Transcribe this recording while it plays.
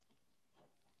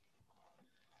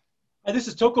Hi, this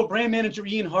is Toco Brand Manager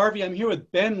Ian Harvey. I'm here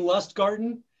with Ben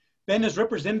Lustgarten. Ben has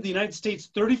represented the United States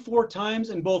 34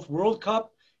 times in both World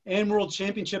Cup and World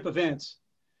Championship events.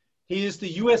 He is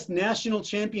the U.S. National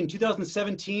Champion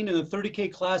 2017 in the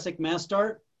 30K Classic Mass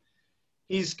Start.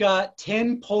 He's got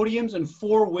 10 podiums and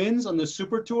 4 wins on the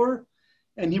Super Tour,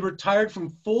 and he retired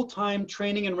from full-time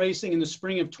training and racing in the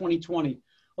spring of 2020.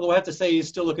 Although I have to say he's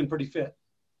still looking pretty fit.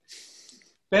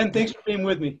 Ben, thanks for being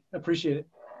with me. I appreciate it.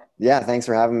 Yeah, thanks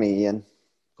for having me, Ian.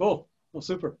 Cool. Well,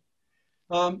 super.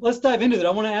 Let's dive into it. I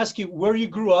want to ask you where you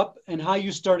grew up and how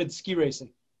you started ski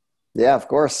racing. Yeah, of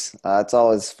course. It's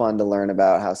always fun to learn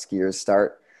about how skiers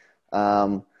start.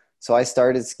 Um, so I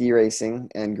started ski racing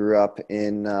and grew up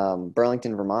in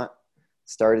Burlington, Vermont.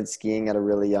 Started skiing at a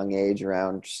really young age,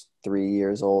 around 3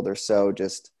 years old or so,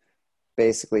 just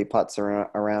basically putts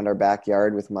around our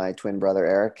backyard with my twin brother,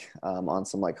 Eric, on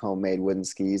some like homemade wooden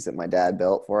skis that my dad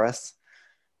built for us.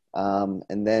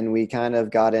 And then we kind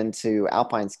of got into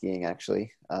alpine skiing,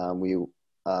 actually.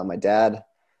 My dad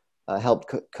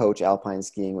helped coach alpine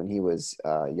skiing when he was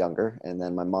younger, and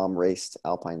then my mom raced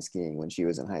alpine skiing when she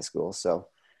was in high school. So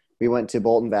we went to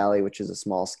Bolton Valley, which is a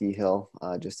small ski hill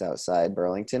just outside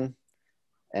Burlington,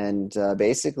 and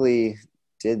basically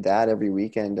did that every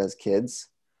weekend as kids.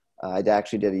 I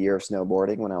actually did a year of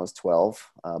snowboarding when I was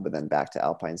 12, but then back to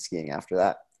alpine skiing after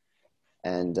that.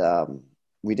 And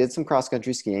we did some cross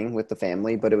country skiing with the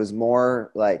family, but it was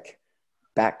more like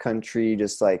backcountry,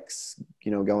 just like,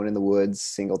 going in the woods,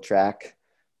 single track,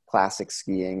 classic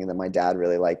skiing. And then my dad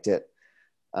really liked it.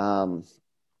 Um,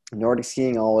 Nordic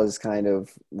skiing always kind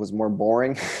of was more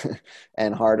boring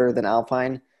and harder than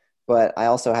alpine, but I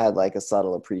also had like a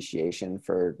subtle appreciation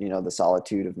for, the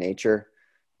solitude of nature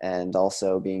and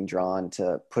also being drawn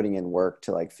to putting in work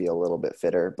to like feel a little bit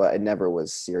fitter, but it never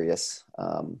was serious.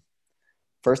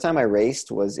 First time I raced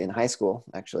was in high school,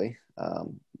 actually.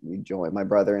 My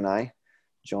brother and I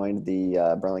joined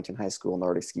the Burlington High School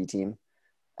Nordic ski team,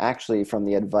 actually from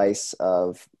the advice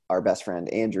of our best friend,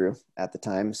 Andrew, at the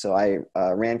time. So I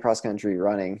ran cross country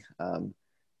running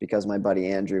because my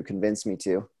buddy Andrew convinced me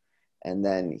to. And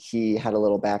then he had a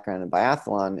little background in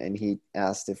biathlon, and he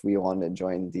asked if we wanted to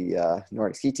join the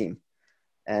Nordic ski team.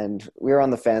 And we were on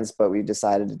the fence, but we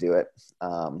decided to do it.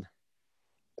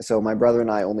 So my brother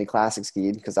and I only classic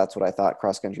skied because that's what I thought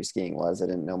cross country skiing was. I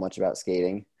didn't know much about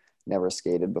skating, never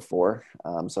skated before.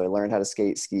 So I learned how to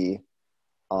skate ski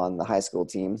on the high school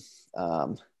team.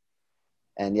 And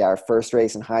yeah, our first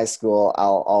race in high school,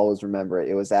 I'll always remember it.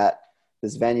 It was at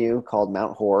this venue called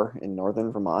Mount Hor in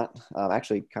northern Vermont,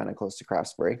 actually kind of close to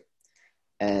Craftsbury.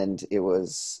 And it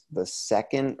was the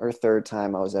second or third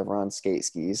time I was ever on skate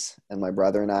skis. And my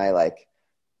brother and I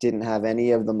didn't have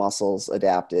any of the muscles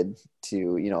adapted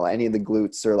to, any of the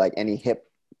glutes or like any hip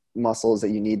muscles that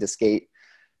you need to skate.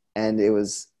 And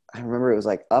I remember it was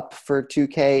like up for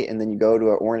 2K, and then you go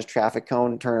to an orange traffic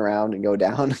cone, turn around and go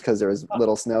down because there was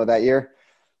little snow that year.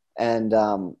 And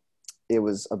it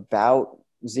was about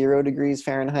 0 degrees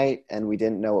Fahrenheit, and we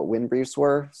didn't know what wind briefs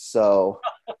were. So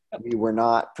we were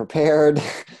not prepared.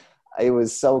 It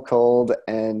was so cold.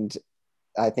 And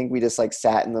I think we just like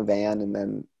sat in the van and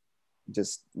then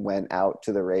just went out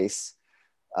to the race.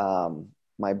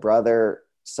 My brother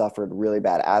suffered really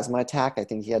bad asthma attack. I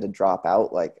think he had to drop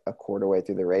out like a quarter way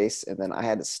through the race. And then I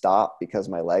had to stop because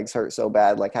my legs hurt so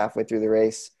bad, like halfway through the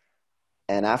race.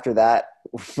 And after that,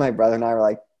 my brother and I were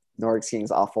like, Nordic skiing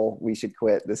is awful. We should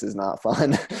quit. This is not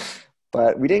fun.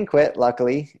 But we didn't quit,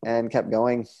 luckily, and kept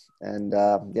going. And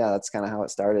yeah, that's kind of how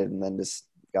it started. And then just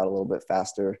got a little bit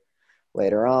faster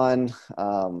later on.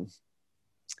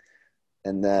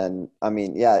 And then,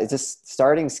 yeah, it's just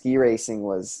starting ski racing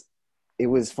it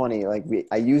was funny. Like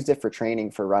I used it for training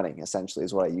for running, essentially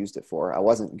is what I used it for. I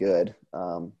wasn't good.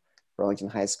 Burlington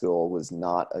High School was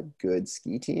not a good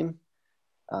ski team.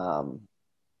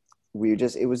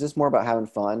 It was just more about having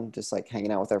fun, just like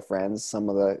hanging out with our friends. Some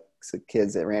of the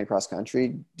kids that ran cross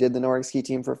country did the Nordic ski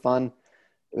team for fun.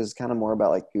 It was kind of more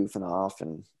about like goofing off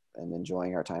and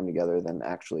enjoying our time together than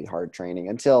actually hard training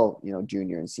until,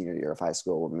 junior and senior year of high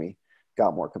school when we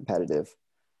got more competitive.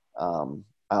 I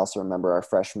also remember our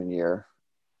freshman year,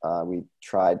 we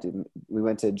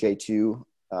went to J2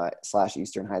 /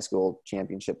 Eastern High School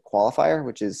Championship qualifier,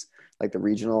 which is like the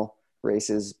regional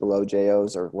races below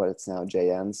JOs, or what it's now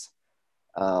JNs.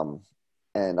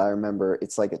 And I remember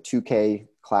it's like a 2K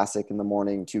classic in the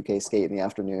morning, 2K skate in the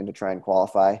afternoon to try and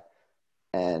qualify.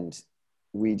 And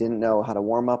we didn't know how to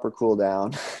warm up or cool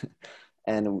down.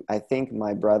 And I think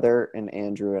my brother and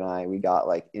Andrew and we got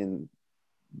like in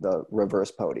the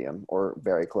reverse podium or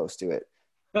very close to it.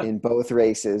 in both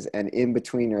races, and in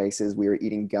between races we were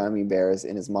eating gummy bears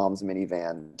in his mom's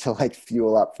minivan to like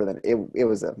fuel up for them. It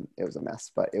was a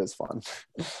mess, but it was fun.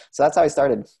 So that's how I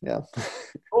started. Yeah.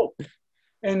 Oh,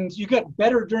 and you got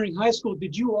better during high school.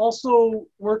 Did you also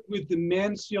work with the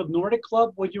Mansfield Nordic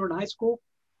Club when you were in high school?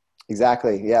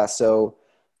 Exactly. Yeah. So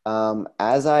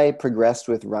as I progressed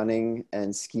with running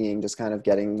and skiing, just kind of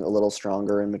getting a little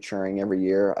stronger and maturing every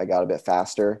year, I got a bit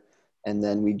faster. And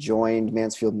then we joined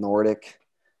Mansfield Nordic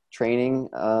training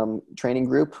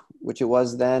group, which it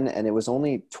was then. And it was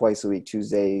only twice a week,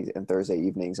 Tuesday and Thursday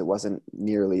evenings. It wasn't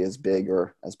nearly as big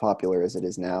or as popular as it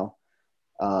is now.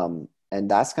 And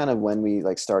that's kind of when we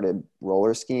like started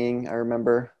roller skiing, I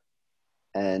remember.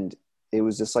 And it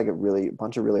was just like a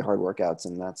bunch of really hard workouts,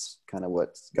 and that's kind of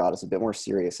what got us a bit more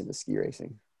serious into ski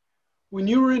racing. When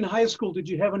you were in high school, did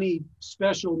you have any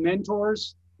special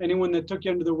mentors? Anyone that took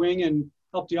you under the wing and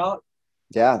helped you out?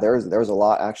 Yeah, there was a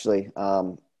lot actually.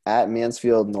 At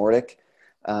Mansfield Nordic,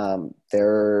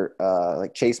 there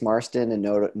like Chase Marston and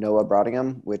Noah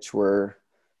Brottingham,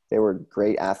 they were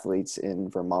great athletes in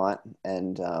Vermont,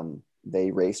 and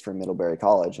they raced for Middlebury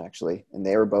College actually, and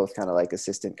they were both kind of like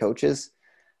assistant coaches,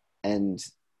 and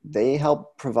they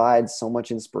help provide so much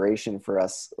inspiration for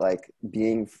us, like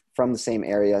being from the same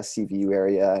area, CVU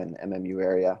area and MMU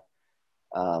area.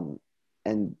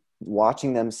 And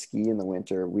watching them ski in the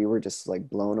winter, we were just like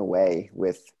blown away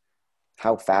with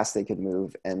how fast they could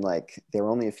move. And like, they were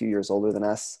only a few years older than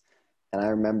us. And I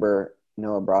remember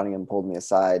Noah Brottingham pulled me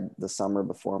aside the summer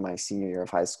before my senior year of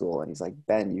high school. And he's like,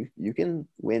 Ben, you can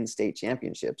win state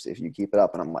championships if you keep it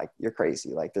up. And I'm like, you're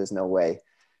crazy. Like, there's no way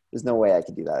I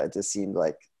could do that. It just seemed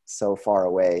like so far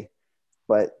away,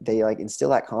 but they like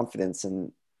instill that confidence.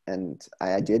 And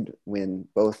I did win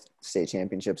both state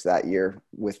championships that year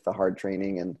with the hard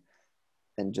training and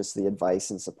just the advice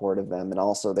and support of them. And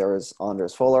also there was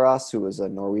Anders Folleras, who was a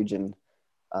Norwegian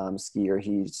skier.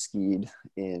 He skied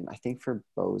I think for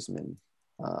Bozeman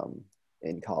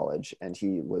in college, and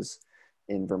he was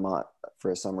in Vermont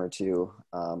for a summer too,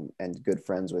 and good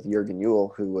friends with Jürgen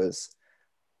Juhl, who was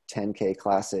 10K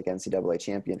Classic NCAA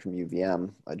champion from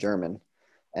UVM, a German.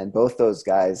 And both those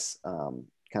guys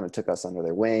kind of took us under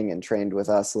their wing and trained with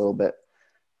us a little bit.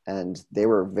 And they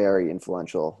were very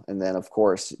influential. And then, of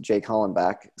course, Jake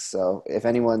Hollenbach. So if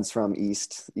anyone's from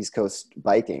East Coast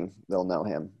biking, they'll know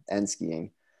him, and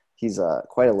skiing. He's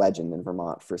quite a legend in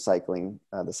Vermont for cycling,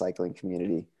 the cycling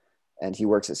community. And he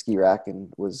works at Ski Rack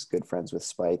and was good friends with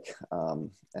Spike.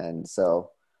 And so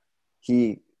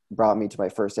he brought me to my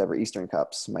first ever Eastern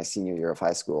Cups my senior year of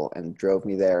high school, and drove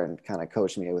me there and kind of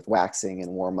coached me with waxing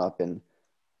and warm up and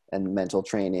mental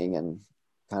training and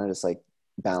kind of just like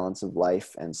balance of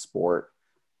life and sport.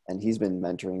 And he's been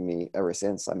mentoring me ever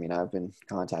since. I mean, I've been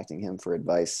contacting him for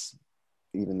advice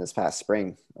even this past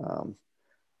spring.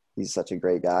 He's such a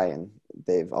great guy, and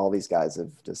all these guys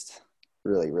have just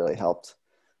really, really helped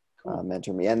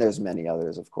mentor me. And there's many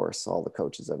others, of course, all the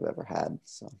coaches I've ever had.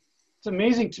 So It's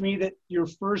amazing to me that your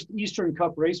first Eastern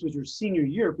Cup race was your senior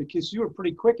year, because you were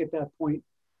pretty quick at that point.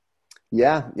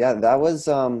 Yeah, that was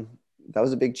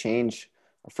a big change.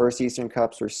 Our first Eastern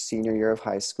Cups were senior year of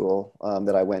high school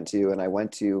that I went to, and I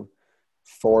went to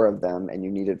 4 of them, and you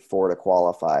needed 4 to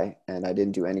qualify. And I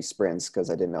didn't do any sprints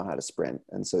because I didn't know how to sprint.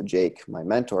 And so Jake, my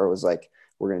mentor, was like,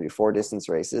 we're going to do 4 distance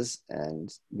races,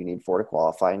 and you need 4 to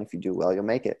qualify. And if you do well, you'll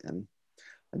make it. And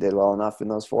I did well enough in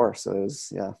those 4. So it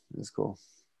was cool.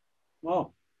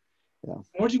 Wow. Yeah.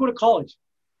 Where'd you go to college?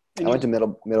 I went to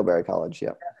Middlebury College.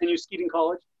 Yeah. And you skied in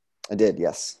college? I did.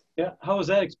 Yes. Yeah. How was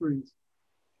that experience?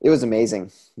 It was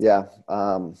amazing. Yeah.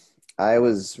 I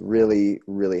was really,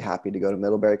 really happy to go to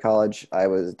Middlebury College.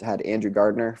 Had Andrew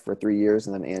Gardner for 3 years,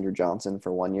 and then Andrew Johnson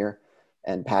for 1 year.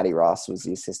 And Patty Ross was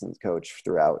the assistant coach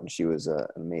throughout, and she was an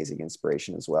amazing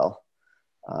inspiration as well.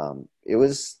 It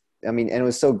was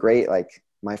so great. Like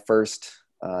my first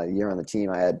year on the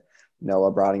team, I had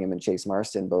Noah Brottingham and Chase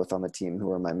Marston both on the team, who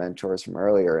were my mentors from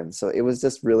earlier. And so it was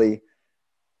just really,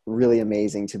 really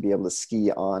amazing to be able to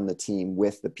ski on the team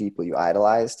with the people you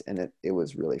idolized. And it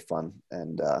was really fun.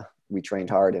 And we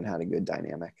trained hard and had a good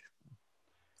dynamic.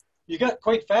 You got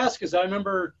quite fast, because I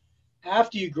remember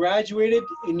after you graduated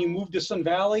and you moved to Sun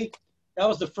Valley, that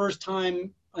was the first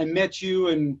time I met you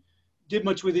and did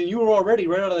much with you. You were already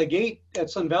right out of the gate at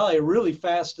Sun Valley, a really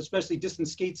fast, especially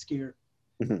distance skate skier.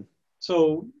 Mm-hmm.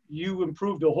 So you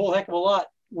improved a whole heck of a lot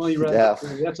while you were at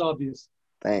there. That's obvious.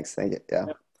 Thanks. Thank you. Yeah.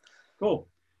 Cool.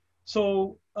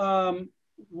 So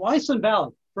why Sun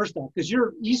Valley, first off? Because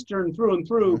you're Eastern through and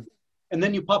through, mm-hmm. and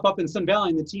then you pop up in Sun Valley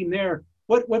and the team there.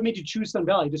 What made you choose Sun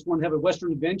Valley? Just want to have a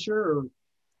Western adventure, or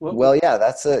what? Well, yeah,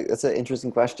 that's an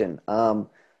interesting question.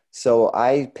 So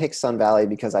I picked Sun Valley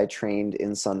because I trained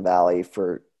in Sun Valley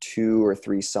for 2 or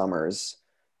 3 summers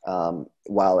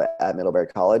while at Middlebury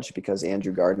College, because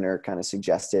Andrew Gardner kind of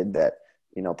suggested that,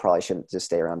 probably shouldn't just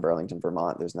stay around Burlington,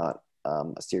 Vermont. There's not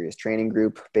a serious training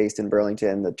group based in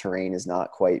Burlington. The terrain is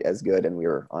not quite as good. And we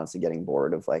were honestly getting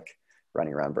bored of like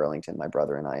running around Burlington, my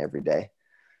brother and I, every day.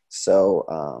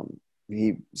 So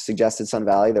he suggested Sun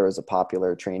Valley. There was a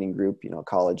popular training group,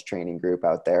 college training group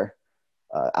out there.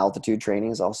 Altitude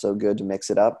training is also good to mix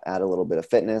it up, add a little bit of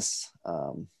fitness.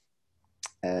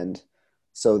 And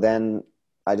so then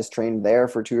I just trained there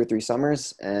for 2 or 3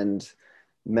 summers and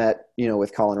met,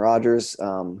 with Colin Rogers,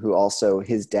 who also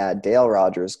his dad, Dale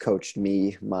Rogers, coached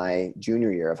me my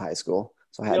junior year of high school.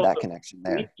 So I had that connection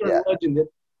An there. Eastern legend that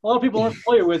a lot of people aren't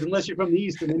familiar with unless you're from the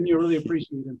East, and then you really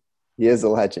appreciate him. He is a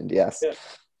legend. Yes. Yeah.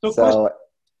 So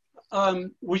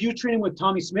were you training with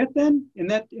Tommy Smith then in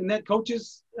that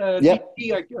coach's yep.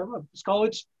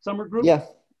 college summer group?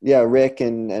 Yeah, Rick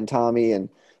and Tommy and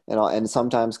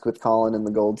sometimes with Colin and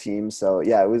the gold team. So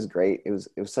yeah, it was great. It was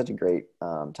such a great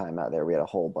time out there. We had a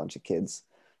whole bunch of kids,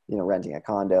 renting a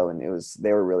condo, and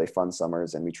they were really fun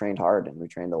summers, and we trained hard and we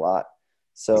trained a lot.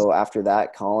 So after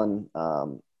that, Colin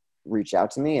reached out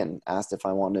to me and asked if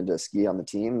I wanted to ski on the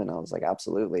team, and I was like,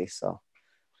 absolutely. So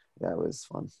yeah, it was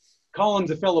fun.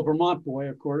 Colin's a fellow Vermont boy,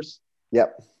 of course.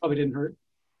 Yep. Probably didn't hurt.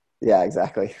 Yeah,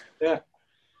 exactly. Yeah.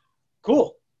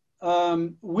 Cool.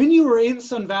 When you were in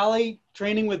Sun Valley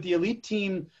training with the elite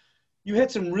team, you had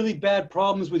some really bad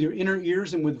problems with your inner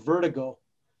ears and with vertigo.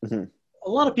 Mm-hmm. A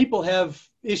lot of people have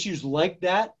issues like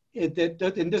that. It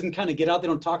doesn't kind of get out. They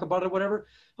don't talk about it or whatever.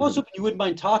 I was hoping you wouldn't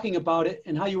mind talking about it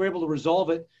and how you were able to resolve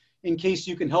it in case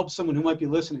you can help someone who might be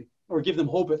listening or give them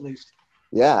hope at least.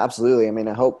 Yeah, absolutely. I mean,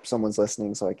 I hope someone's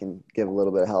listening so I can give a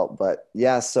little bit of help. But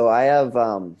yeah, so I have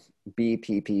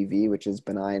BPPV, which is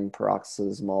benign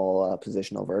paroxysmal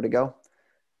positional vertigo.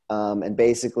 And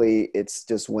basically it's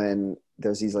just when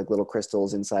there's these like little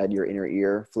crystals inside your inner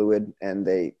ear fluid, and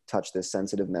they touch this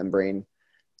sensitive membrane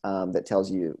that tells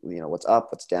you, what's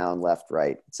up, what's down, left,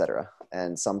 right, etc.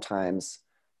 And sometimes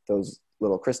those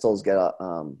little crystals get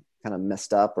kind of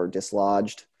messed up or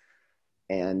dislodged,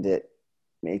 and it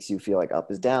makes you feel like up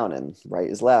is down and right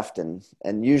is left. And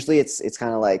usually it's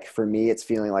kind of like, for me, it's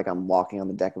feeling like I'm walking on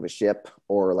the deck of a ship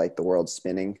or like the world's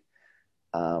spinning,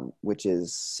 which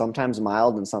is sometimes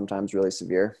mild and sometimes really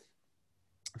severe.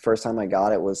 First time I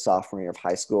got it was sophomore year of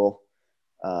high school.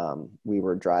 We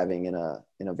were driving in a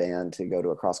van to go to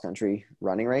a cross country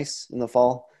running race in the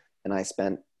fall. And I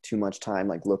spent too much time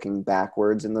like looking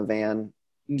backwards in the van,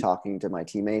 talking to my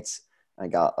teammates. I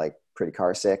got like pretty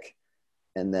car sick,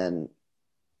 and then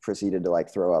proceeded to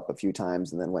like throw up a few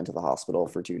times, and then went to the hospital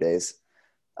for 2 days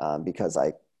because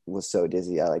I was so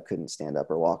dizzy. I like couldn't stand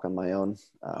up or walk on my own.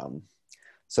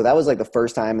 So that was like the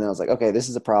first time. And I was like, okay, this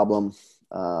is a problem.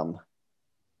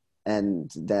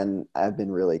 And then I've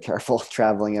been really careful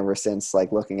traveling ever since,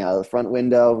 like looking out of the front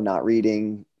window, not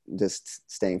reading,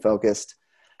 just staying focused.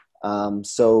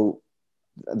 So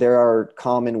there are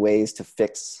common ways to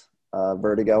fix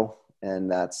vertigo.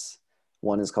 And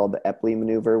one is called the Epley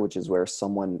maneuver, which is where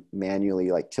someone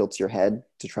manually like tilts your head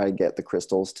to try to get the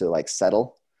crystals to like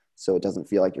settle so it doesn't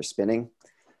feel like you're spinning.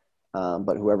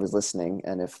 But whoever's listening,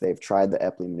 and if they've tried the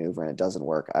Epley maneuver and it doesn't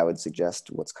work, I would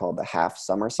suggest what's called the half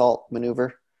somersault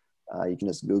maneuver. You can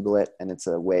just Google it, and it's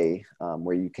a way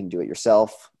where you can do it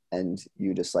yourself, and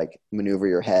you just like maneuver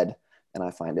your head, and I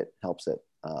find it helps it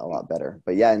a lot better.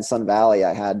 But yeah, in Sun Valley,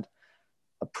 I had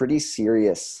a pretty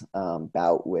serious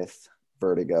bout with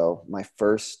vertigo.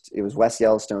 It was West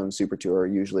Yellowstone Super Tour,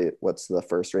 usually what's the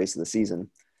first race of the season.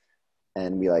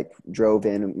 And we like drove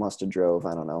in, must have drove,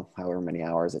 I don't know, however many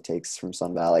hours it takes from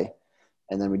Sun Valley.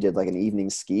 And then we did like an evening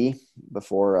ski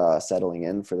before settling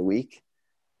in for the week.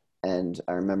 And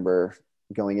I remember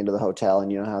going into the hotel,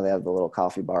 and you know how they have the little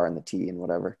coffee bar and the tea and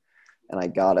whatever. And I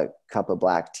got a cup of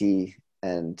black tea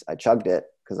and I chugged it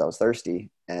because I was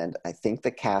thirsty. And I think the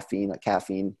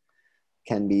caffeine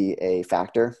can be a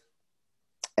factor.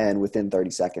 And within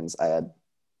 30 seconds, I had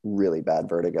really bad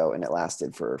vertigo, and it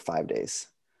lasted for 5 days.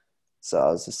 So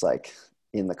I was just like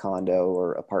in the condo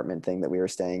or apartment thing that we were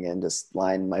staying in, just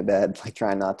lying in my bed, like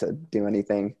trying not to do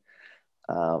anything.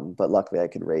 But luckily I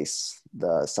could race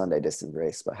the Sunday distance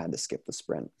race, but I had to skip the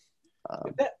sprint.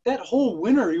 That whole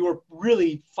winter, you were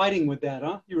really fighting with that,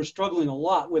 huh? You were struggling a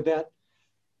lot with that.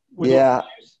 Yeah.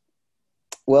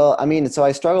 Well, I mean, so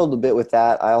I struggled a bit with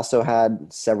that. I also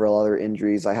had several other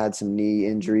injuries. I had some knee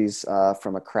injuries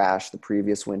from a crash the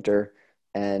previous winter,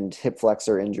 and hip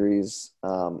flexor injuries.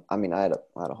 I mean, I had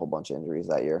a whole bunch of injuries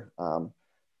that year.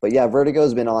 But yeah, vertigo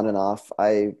has been on and off.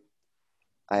 I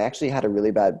I actually had a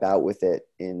really bad bout with it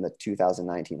in the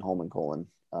 2019 Holmenkollen.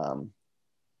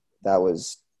 That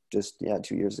was just,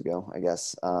 2 years ago, I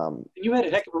guess. And you had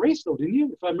a heck of a race though, didn't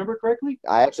you? If I remember correctly.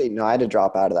 I actually, no, I had to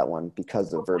drop out of that one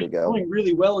because of Were you vertigo. doing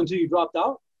really well until you dropped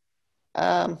out?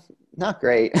 Um, Not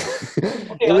great.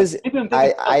 Okay, It was, maybe I'm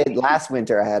thinking. last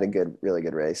winter I had a really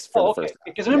good race for Oh, the okay. first time.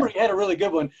 Because I Yeah. remember you had a really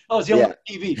good one. I was the only Yeah. one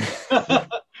on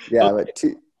TV. Yeah. Okay. But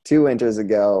two winters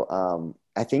ago,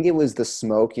 I think it was the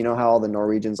smoke. You know how all the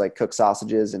Norwegians like cook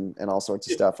sausages and all sorts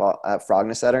of Yeah. stuff at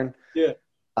Frognerseteren? Yeah.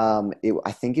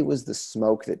 I think it was the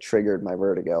smoke that triggered my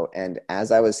vertigo. And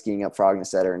as I was skiing up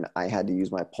Frognerseteren, I had to use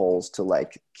my poles to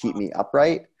like keep me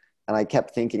upright. And I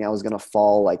kept thinking I was going to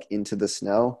fall like into the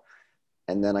snow.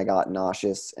 And then I got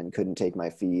nauseous and couldn't take my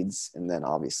feeds. And then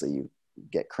obviously you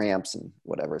get cramps and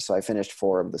whatever. So I finished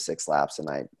 4 of the 6 laps, and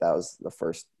that was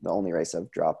the only race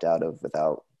I've dropped out of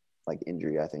without like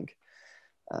injury, I think.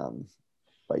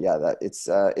 But yeah, that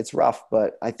it's rough.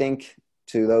 But I think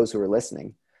to those who are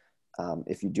listening,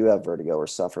 if you do have vertigo or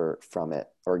suffer from it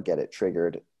or get it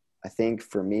triggered, I think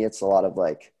for me, it's a lot of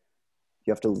like,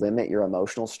 you have to limit your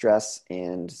emotional stress.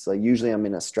 And so usually I'm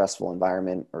in a stressful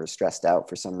environment or stressed out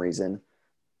for some reason.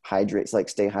 Stay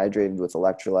hydrated with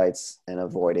electrolytes and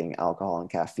avoiding alcohol and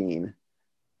caffeine.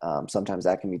 Sometimes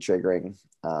that can be triggering.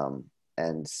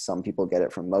 And some people get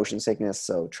it from motion sickness.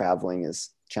 So traveling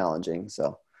is challenging.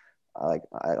 So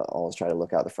I always try to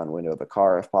look out the front window of the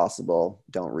car if possible.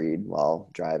 Don't read while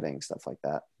driving, stuff like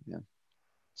that. Yeah.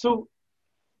 So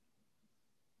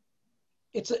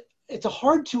it's a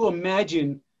hard to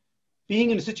imagine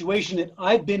being in a situation that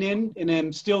I've been in and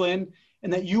am still in,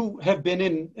 and that you have been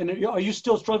in. And are you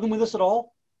still struggling with this at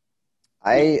all?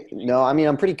 No, I mean,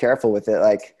 I'm pretty careful with it.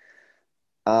 Like,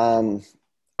 um,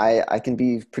 I can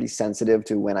be pretty sensitive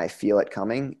to when I feel it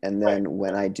coming. And Right. then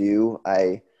when I do,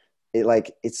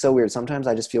 it's so weird. Sometimes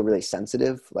I just feel really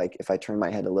sensitive. Like if I turn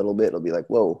my head a little bit, it'll be like,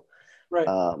 whoa. Right.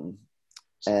 Um,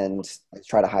 and I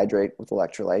try to hydrate with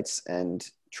electrolytes and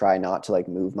try not to like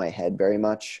move my head very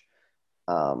much.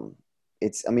 Um,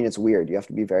 it's weird. You have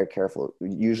to be very careful.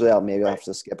 Usually I'll Right. have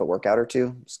to skip a workout or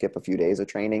two, skip a few days of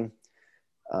training.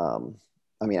 Um,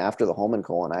 After the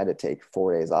Holmenkollen, I had to take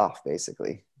 4 days off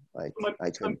basically. Like My,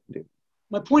 I couldn't do.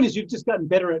 my point is, you've just gotten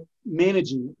better at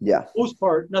managing it. For Yeah. the most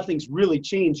part, nothing's really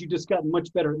changed. You've just gotten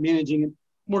much better at managing it,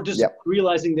 more just Yeah.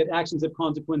 realizing that actions have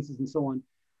consequences and so on.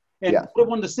 And Yeah. what I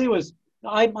wanted to say was,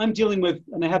 I'm dealing with,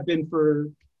 and I have been for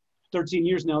 13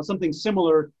 years now, something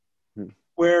similar, Hmm.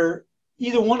 where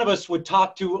either one of us would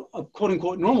talk to a quote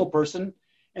unquote normal person,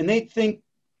 and they think,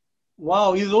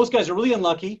 wow, either those guys are really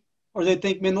unlucky, or they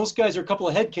think, man, those guys are a couple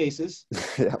of head cases.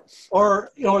 Yeah. Or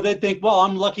they think, well,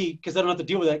 I'm lucky because I don't have to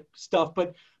deal with that stuff.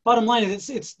 But bottom line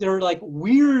is, they're like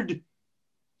weird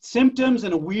symptoms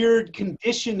and a weird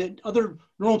condition that other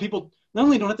normal people not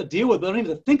only don't have to deal with, but don't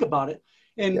even have to think about it.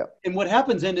 And Yeah. and what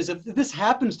happens then is, if this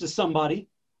happens to somebody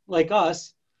like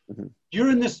us, Mm-hmm.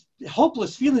 you're in this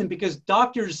hopeless feeling because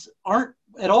doctors aren't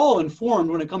at all informed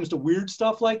when it comes to weird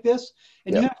stuff like this.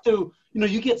 And you Yep. have to,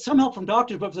 you get some help from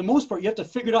doctors, but for the most part, you have to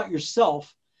figure it out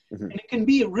yourself. Mm-hmm. And it can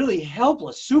be a really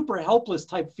helpless, super helpless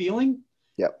type feeling.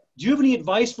 Yep. Do you have any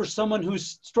advice for someone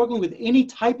who's struggling with any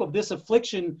type of this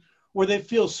affliction, where they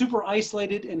feel super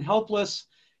isolated and helpless,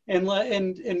 and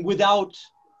without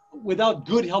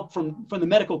good help from the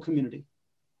medical community?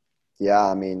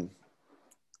 Yeah.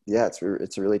 Yeah,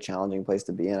 it's a really challenging place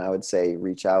to be in. I would say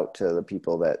reach out to the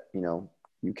people that,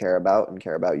 you care about and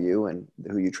care about you and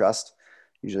who you trust,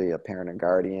 usually a parent or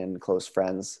guardian, close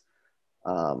friends.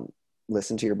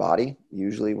 Listen to your body.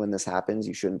 Usually when this happens,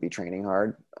 you shouldn't be training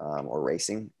hard or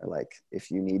racing. Or like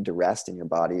if you need to rest and your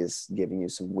body is giving you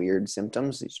some weird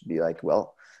symptoms, you should be like,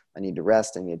 well, I need to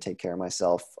rest. I need to take care of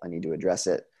myself. I need to address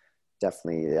it.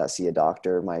 Definitely see a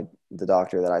doctor. The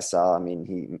doctor that I saw,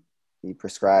 he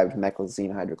prescribed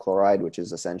meclizine hydrochloride, which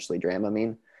is essentially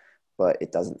Dramamine, but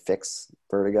it doesn't fix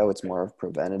vertigo. It's more of a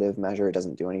preventative measure. It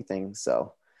doesn't do anything.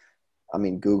 So,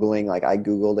 Googling, like I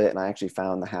Googled it and I actually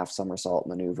found the half somersault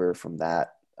maneuver from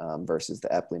that versus the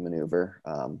Epley maneuver.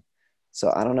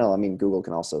 So I don't know. Google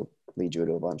can also lead you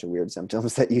to a bunch of weird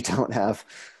symptoms that you don't have.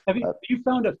 Have you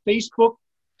found a Facebook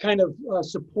kind of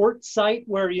support site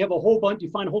where you find a whole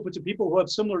bunch of people who have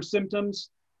similar symptoms,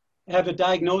 have a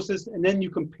diagnosis, and then you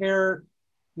compare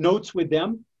notes with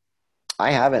them?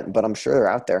 I haven't, but I'm sure they're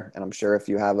out there. And I'm sure if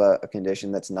you have a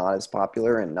condition that's not as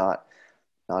popular and not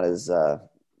as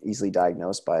easily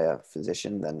diagnosed by a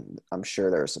physician, then I'm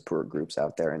sure there are support groups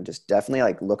out there. And just definitely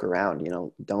like look around,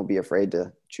 don't be afraid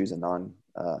to choose a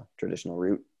non-traditional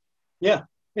route. Yeah.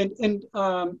 And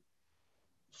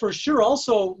for sure,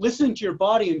 also listening to your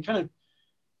body and kind of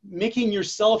making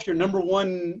yourself your number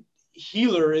one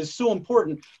healer is so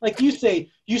important. Like you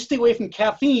say, you stay away from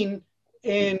caffeine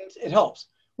and it helps.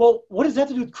 Well, what does that have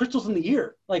to do with crystals in the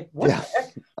ear? Like, what Yeah. the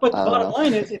heck? But I the don't bottom know.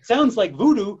 line is, it sounds like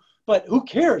voodoo, but who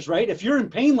cares, right? If you're in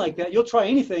pain like that, you'll try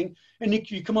anything,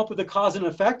 and you come up with a cause and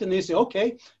effect, and they say, okay,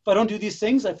 if I don't do these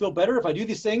things, I feel better. If I do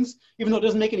these things, even though it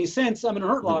doesn't make any sense, I'm in a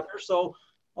hurt Mhm. locker. So,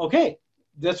 okay,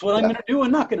 that's what I'm Yeah. going to do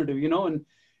and not going to do, And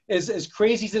as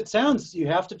crazy as it sounds, you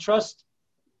have to trust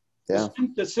Yeah.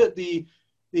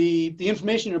 the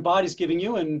information your body's giving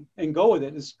you and go with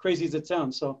it, as crazy as it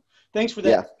sounds. So thanks for that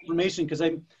Yeah. information, because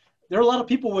there are a lot of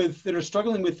people that are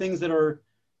struggling with things that are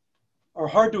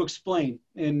hard to explain,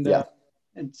 Yeah.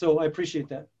 and so I appreciate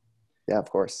that. Yeah, of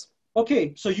course.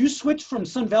 Okay, so you switched from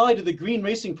Sun Valley to the Green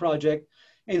Racing Project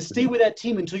and stayed Hmm. with that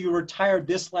team until you retired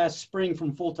this last spring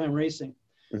from full-time racing.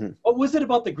 Hmm. What was it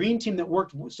about the Green team that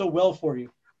worked so well for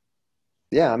you?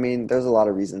 Yeah, I mean, there's a lot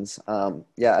of reasons.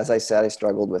 Yeah, as I said, I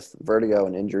struggled with vertigo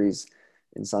and injuries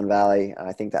in Sun Valley.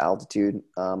 I think the altitude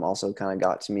also kind of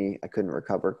got to me. I couldn't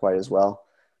recover quite as well.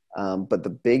 But the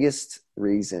biggest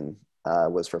reason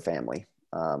was for family.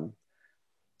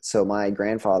 So my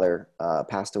grandfather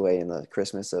passed away in the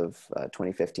Christmas of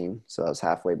 2015. So I was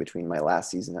halfway between my last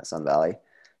season at Sun Valley,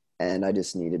 and I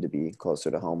just needed to be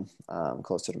closer to home,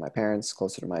 closer to my parents,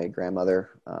 closer to my grandmother.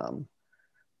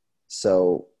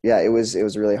 So yeah, it was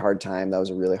a really hard time. That was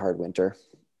a really hard winter,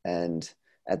 and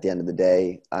at the end of the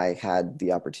day, I had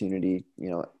the opportunity.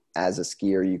 As a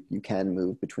skier, you can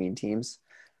move between teams,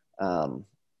 um,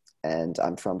 and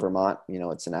I'm from Vermont.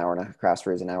 It's an hour and a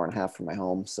Craftsbury is an hour and a half from my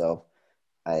home, so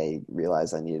I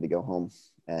realized I needed to go home,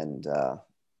 and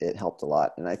it helped a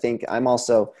lot. And I think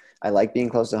I like being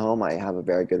close to home. I have a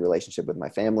very good relationship with my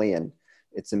family, and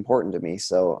it's important to me.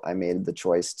 So I made the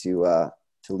choice to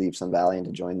leave Sun Valley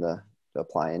and to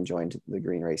apply and join the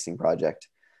Green Racing Project.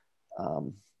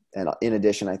 Um, and in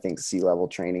addition, I think sea level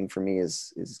training for me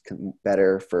is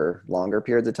better for longer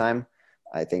periods of time.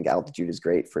 I think altitude is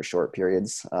great for short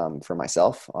periods for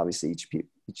myself. Obviously, each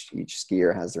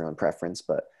skier has their own preference,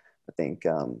 but I think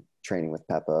training with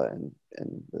Peppa and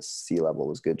the sea level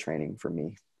was good training for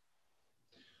me.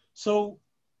 So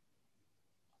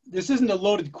this isn't a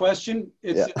loaded question.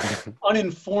 Yeah. It's an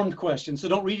uninformed question. So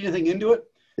don't read anything into it.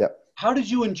 Yep. How did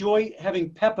you enjoy having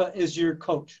Peppa as your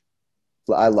coach?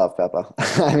 I love Peppa.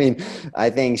 I mean, I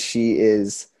think she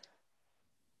is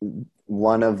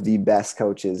one of the best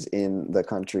coaches in the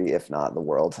country, if not the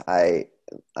world. I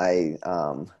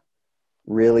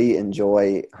really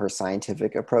enjoy her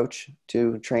scientific approach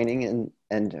to training,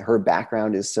 and her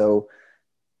background is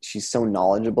she's so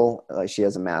knowledgeable. Like, she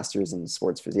has a master's in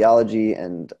sports physiology,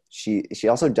 and she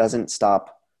also doesn't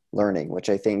stop learning, which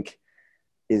I think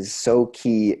is so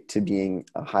key to being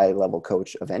a high level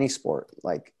coach of any sport.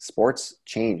 Like, sports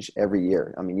change every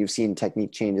year. I mean, you've seen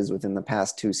technique changes within the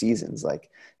past 2 seasons,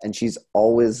 and she's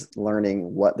always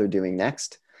learning what they're doing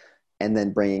next and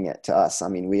then bringing it to us. I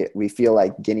mean, we feel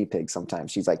like guinea pigs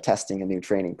sometimes. She's like testing a new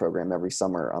training program every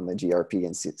summer on the GRP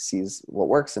and sees what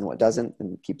works and what doesn't,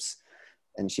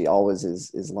 and she always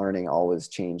is learning, always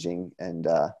changing. And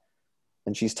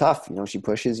she's tough. She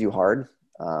pushes you hard.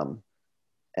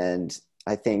 And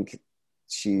I think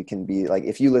she can be like,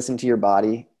 if you listen to your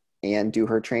body and do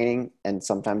her training and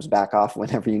sometimes back off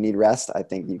whenever you need rest, I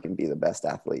think you can be the best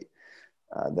athlete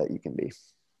that you can be.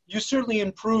 You certainly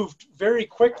improved very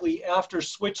quickly after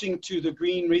switching to the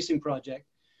Green Racing Project.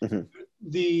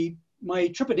 Mm-hmm. My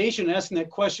trepidation asking that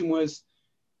question was,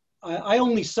 I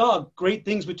only saw great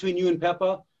things between you and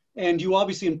Peppa, and you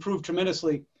obviously improved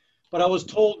tremendously. But I was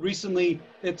told recently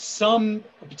that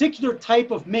a particular type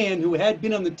of man who had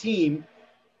been on the team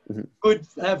Mm-hmm. could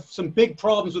have some big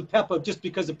problems with Peppa just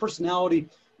because of personality.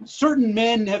 Certain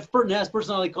men have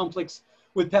personality conflicts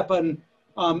with Peppa, and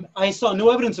I saw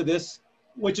no evidence of this,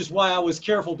 which is why I was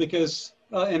careful in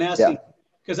Yeah. asking,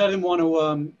 because I didn't want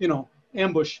to,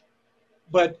 ambush.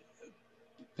 But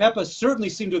Peppa certainly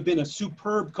seemed to have been a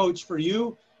superb coach for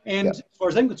you. And Yeah. as far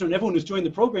as I'm concerned, everyone who's joined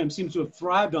the program seems to have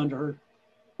thrived under her.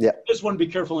 Yeah. Just want to be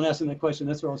careful in asking that question.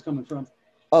 That's where I was coming from.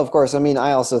 Oh, of course. I mean,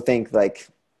 I also think like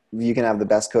you can have the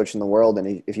best coach in the world,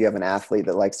 and if you have an athlete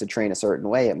that likes to train a certain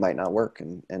way, it might not work,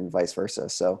 and vice versa.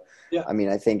 So, Yeah. I mean,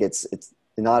 I think it's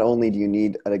not only do you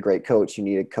need a great coach, you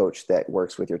need a coach that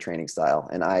works with your training style.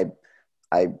 And I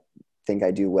think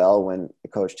I do well when the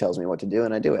coach tells me what to do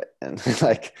and I do it. And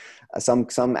like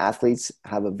some athletes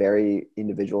have a very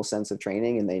individual sense of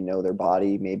training, and they know their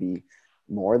body maybe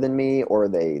more than me, or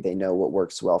they know what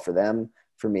works well for them.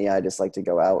 For me, I just like to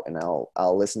go out and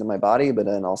I'll listen to my body, but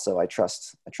then also I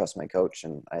trust my coach.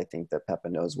 And I think that Peppa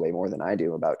knows way more than I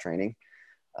do about training.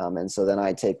 And so then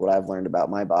I take what I've learned about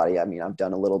my body. I mean, I've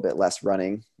done a little bit less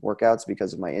running workouts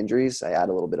because of my injuries. I add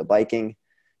a little bit of biking,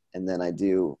 and then I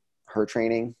do her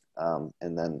training.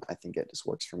 And then I think it just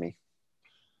works for me.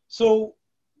 So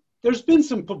there's been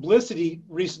some publicity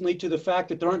recently to the fact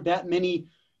that there aren't that many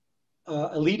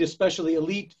elite, especially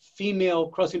elite female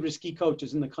cross-country ski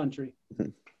coaches in the country.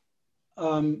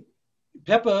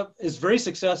 Peppa is very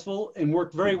successful and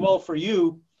worked very well for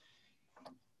you.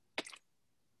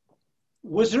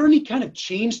 Was there any kind of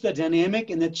change the dynamic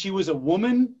in that she was a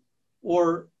woman?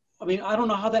 Or, I mean, I don't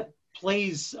know how that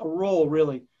plays a role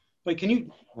really, but can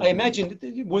you, I imagine,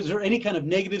 was there any kind of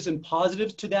negatives and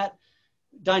positives to that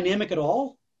dynamic at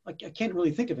all? I can't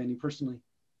really think of any personally.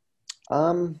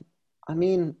 I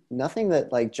mean, nothing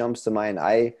that like jumps to mind.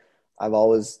 I've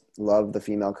always loved the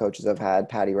female coaches I've had.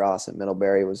 Patty Ross at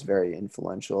Middlebury was very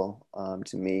influential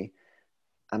to me.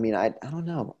 I mean, I don't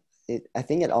know. I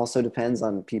think it also depends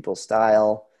on people's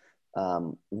style,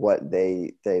 what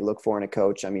they look for in a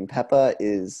coach. I mean, Peppa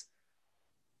is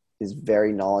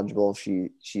very knowledgeable.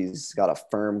 She's got a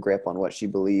firm grip on what she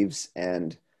believes,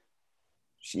 and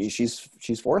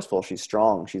she's forceful. She's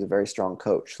strong. She's a very strong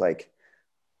coach. Like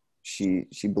she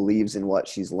believes in what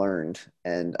she's learned,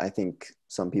 and I think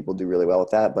some people do really well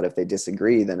with that. But if they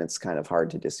disagree, then it's kind of hard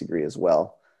to disagree as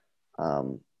well.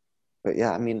 But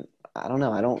yeah, I mean, I don't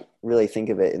know. I don't really think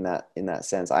of it in that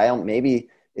sense. Maybe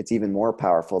it's even more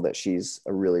powerful that she's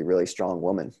a really, really strong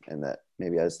woman, and that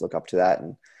maybe I just look up to that.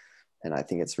 And I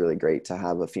think it's really great to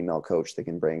have a female coach that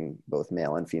can bring both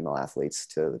male and female athletes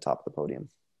to the top of the podium.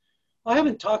 I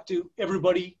haven't talked to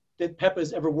everybody that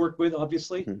Peppa's ever worked with,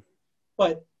 obviously,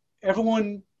 but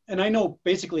everyone, and I know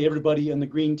basically everybody on the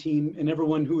green team and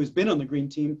everyone who has been on the green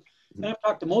team, and I've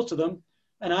talked to most of them,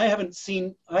 and I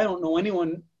don't know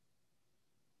anyone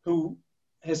who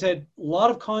has had a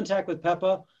lot of contact with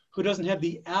Peppa who doesn't have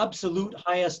the absolute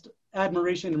highest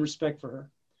admiration and respect for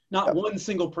her. Not one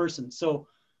single person. So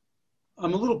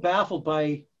I'm a little baffled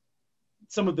by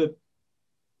some of the,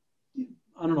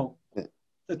 I don't know,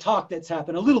 the talk that's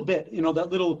happened a little bit, that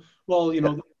little,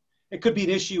 it could be an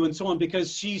issue and so on,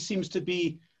 because she seems to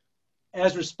be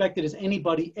as respected as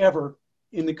anybody ever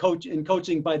in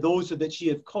coaching by those that she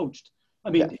has coached.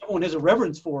 I mean, everyone has a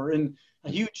reverence for her and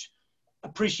a huge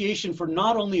appreciation for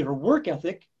not only her work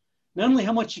ethic, not only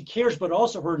how much she cares, but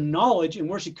also her knowledge and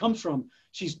where she comes from.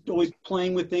 She's always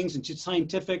playing with things, and she's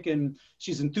scientific, and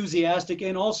she's enthusiastic,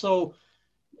 and also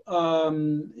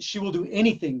she will do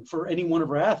anything for any one of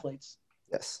her athletes.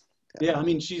 Yes. Yeah, I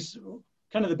mean, she's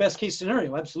kind of the best case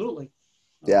scenario. Absolutely.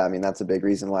 Yeah, I mean, that's a big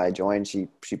reason why I joined. She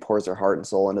pours her heart and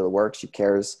soul into the work. She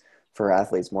cares for her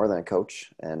athletes more than a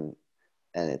coach, and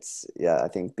it's, I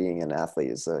think being an athlete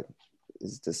is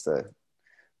just a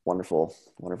wonderful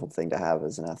thing to have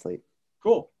as an athlete.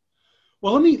 Cool.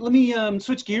 Well, let me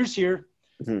switch gears here.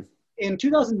 In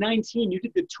 2019, you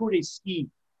did the Tour de Ski.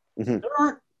 There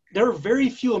are very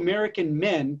few American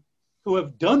men who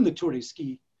have done the Tour de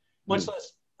Ski, much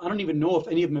less, I don't even know if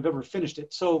any of them have ever finished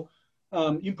it. So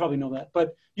you probably know that,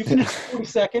 but you finished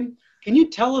 42nd. Can you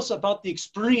tell us about the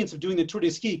experience of doing the Tour de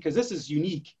Ski? Because this is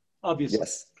unique, obviously.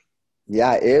 Yes.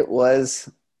 Yeah, it was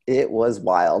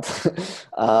wild.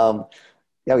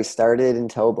 We started in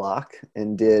Toe Block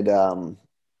and did,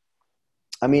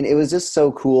 I mean, it was just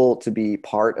so cool to be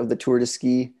part of the Tour de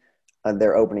Ski,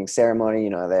 their opening ceremony.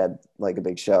 They had like a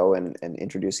big show and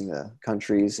introducing the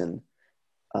countries and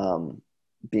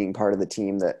being part of the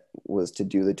team that was to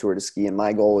do the Tour de Ski. And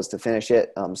my goal was to finish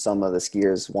it. Some of the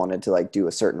skiers wanted to like do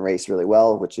a certain race really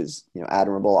well, which is,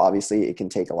 admirable. Obviously it can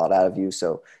take a lot out of you.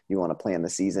 So you want to plan the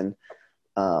season.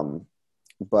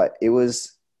 But it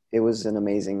was an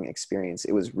amazing experience.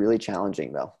 It was really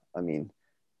challenging though. I mean,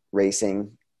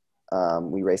 racing,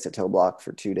 we raced at Toe Block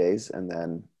for 2 days and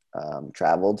then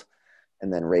traveled,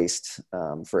 and then raced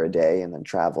for a day, and then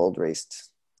traveled, raced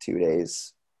 2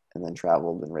 days, and then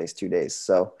traveled and raced 2 days.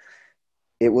 So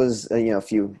it was, a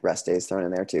few rest days thrown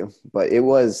in there too, but it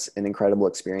was an incredible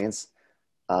experience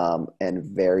and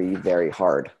very, very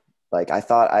hard. Like I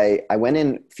thought I went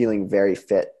in feeling very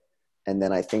fit, and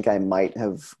then I think I might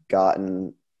have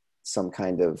gotten some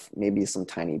kind of, maybe some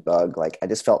tiny bug. Like I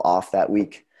just felt off that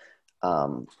week.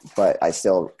 But I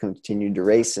still continued to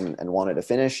race and wanted to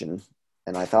finish. And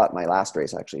I thought my last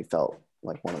race actually felt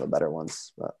like one of the better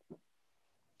ones. But.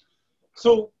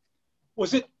 So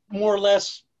was it more or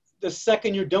less the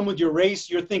second you're done with your race,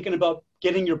 you're thinking about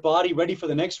getting your body ready for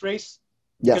the next race?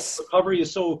 Yes. Because recovery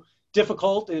is so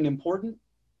difficult and important.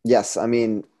 Yes. I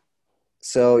mean,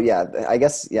 so yeah, I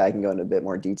guess, I can go into a bit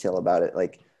more detail about it.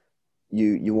 Like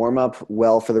you warm up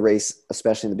well for the race,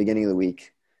 especially in the beginning of the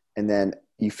week. And then,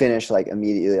 you finish like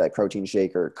immediately, like protein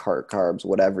shake or carbs,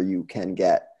 whatever you can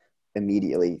get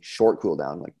immediately, short cool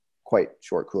down, like quite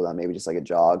short cool down, maybe just like a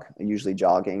jog. Usually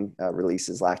jogging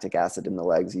releases lactic acid in the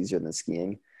legs easier than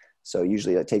skiing. So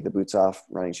usually I take the boots off,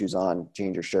 running shoes on,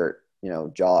 change your shirt,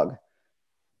 jog,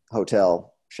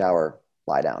 hotel, shower,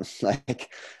 lie down.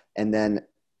 Like, and then,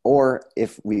 or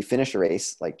if we finish a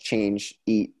race, like change,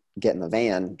 eat, get in the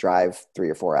van, drive 3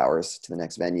 or 4 hours to the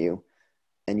next venue.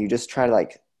 And you just try to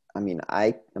like, I mean,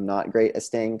 I am not great at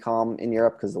staying calm in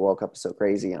Europe because the World Cup is so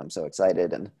crazy and I'm so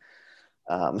excited. And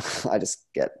I just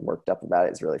get worked up about it.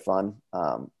 It's really fun.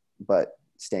 But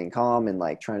staying calm and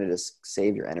like trying to just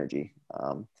save your energy.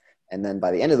 And then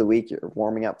by the end of the week, you're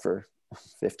warming up for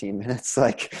 15 minutes,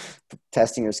 like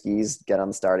testing your skis, get on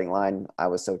the starting line. I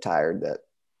was so tired that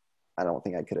I don't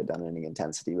think I could have done any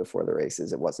intensity before the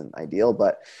races. It wasn't ideal,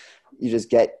 but you just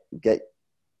get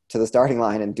to the starting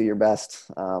line and do your best.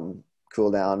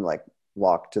 Cool down, like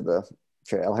walk to the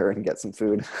trailer and get some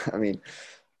food. I mean,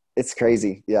 it's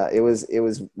crazy. Yeah, it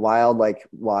was wild, like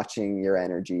watching your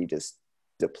energy just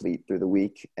deplete through the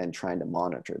week and trying to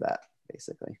monitor that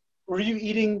basically. Were you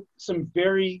eating some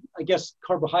very, I guess,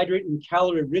 carbohydrate and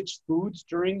calorie-rich foods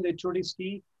during the Tour de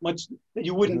Ski? Much that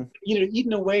you wouldn't, eat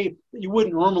in a way that you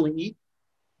wouldn't normally eat?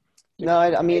 No,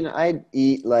 I mean, I'd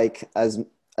eat like as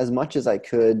much as I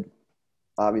could,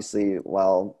 obviously,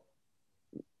 while,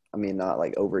 I mean, not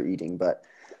like overeating, but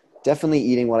definitely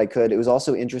eating what I could. It was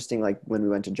also interesting, like when we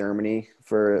went to Germany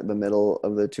for the middle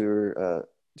of the Tour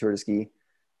de Ski,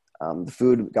 the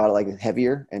food got like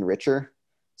heavier and richer.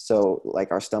 So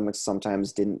like our stomachs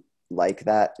sometimes didn't like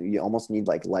that. You almost need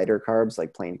like lighter carbs,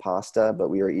 like plain pasta, but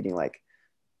we were eating like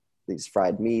these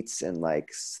fried meats and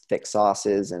like thick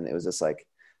sauces. And it was just like,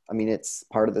 I mean, it's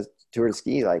part of the Tour de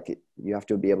Ski. Like you have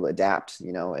to be able to adapt,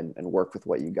 and work with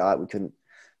what you got. We couldn't,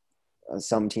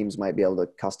 some teams might be able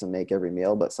to custom make every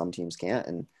meal, but some teams can't.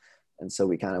 And so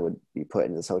we kind of would be put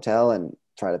in this hotel and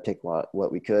try to pick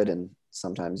what we could. And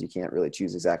sometimes you can't really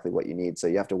choose exactly what you need. So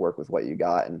you have to work with what you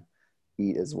got and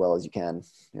eat as well as you can.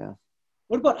 Yeah.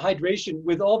 What about hydration?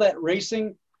 With all that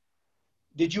racing,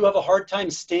 did you have a hard time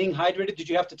staying hydrated? Did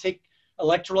you have to take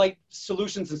electrolyte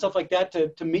solutions and stuff like that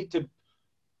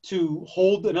to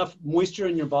hold enough moisture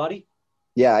in your body?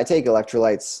 Yeah, I take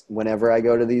electrolytes whenever I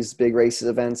go to these big races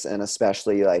events, and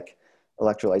especially like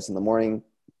electrolytes in the morning,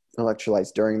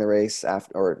 electrolytes during the race,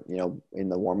 after, or in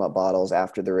the warm-up bottles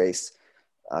after the race.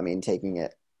 I mean, taking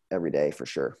it every day for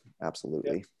sure.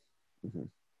 Absolutely. Yep. Mm-hmm.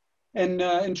 And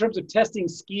in terms of testing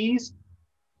skis,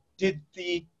 did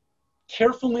the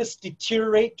carefulness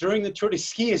deteriorate during the Tour de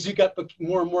Ski as you got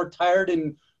more and more tired?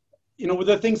 And, were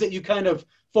there things that you kind of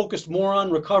focused more on,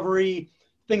 recovery,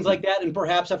 things like that? And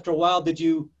perhaps after a while, did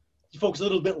you focus a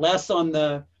little bit less on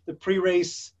the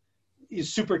pre-race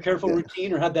super careful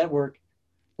routine, or how'd that work?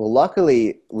 Well,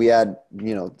 luckily we had,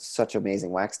 such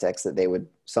amazing wax techs that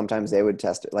sometimes they would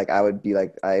test it. Like I would be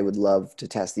like, I would love to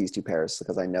test these two pairs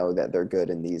because I know that they're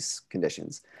good in these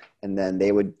conditions. And then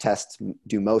they would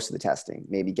do most of the testing,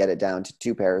 maybe get it down to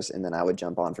two pairs. And then I would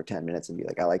jump on for 10 minutes and be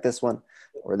like, I like this one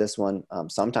or this one.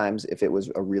 Sometimes if it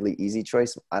was a really easy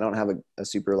choice, I don't have a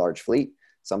super large fleet.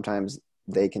 Sometimes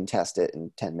they can test it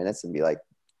in 10 minutes and be like,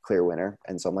 clear winner.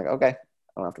 And so I'm like, okay, I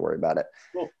don't have to worry about it.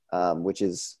 Cool. Which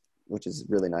is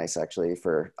really nice actually.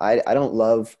 I don't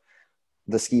love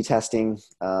the ski testing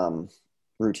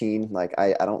routine. Like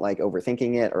I don't like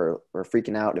overthinking it or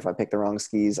freaking out if I pick the wrong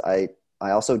skis. I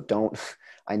also don't,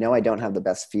 I know I don't have the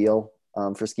best feel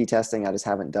for ski testing. I just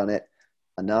haven't done it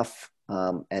enough.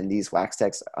 And these wax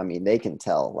techs, I mean, they can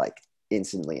tell like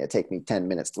instantly. It take me 10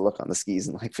 minutes to look on the skis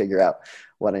and like figure out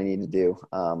what I need to do.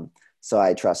 So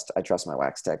I trust my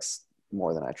wax techs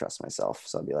more than I trust myself.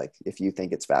 So I'd be like, if you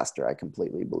think it's faster, I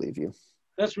completely believe you.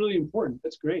 That's really important.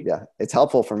 That's great. Yeah. It's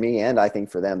helpful for me. And I think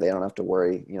for them, they don't have to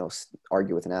worry,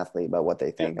 argue with an athlete about what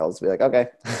they think. Yeah. I'll just be like, okay.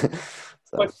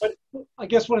 So. But I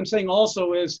guess what I'm saying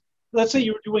also is, let's say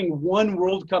you were doing one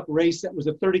World Cup race that was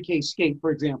a 30K skate,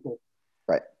 for example.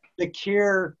 Right. The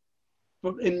care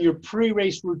in your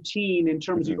pre-race routine in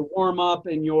terms of your warm-up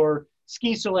and your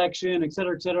ski selection, et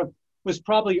cetera,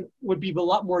 would be a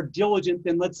lot more diligent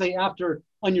than, let's say, after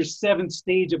on your 7th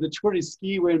stage of the Tour de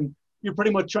Ski, when you're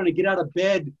pretty much trying to get out of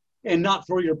bed and not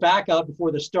throw your back out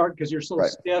before the start because you're so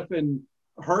stiff and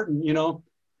hurting,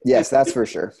 Yes, that's for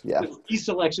sure. Yeah. The ski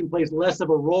selection plays less of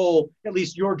a role, at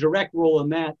least your direct role in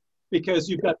that, because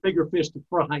you've got bigger fish to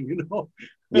fry,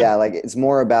 Yeah, like it's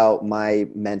more about my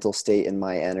mental state and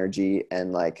my energy,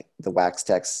 and like the wax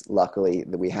techs, luckily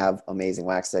that we have amazing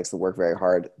wax techs that work very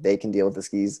hard. They can deal with the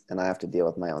skis and I have to deal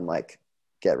with my own, like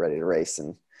get ready to race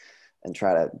and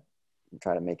try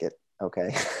to make it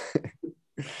okay.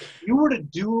 You were to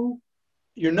do,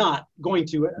 you're not going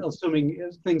to,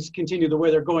 assuming things continue the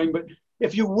way they're going, but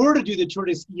if you were to do the Tour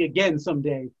de Ski again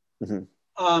someday, Mhm.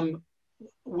 um,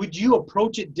 would you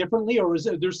approach it differently, or is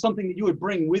there something that you would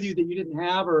bring with you that you didn't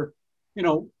have, or, you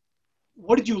know,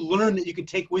 what did you learn that you could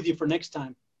take with you for next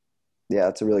time? Yeah,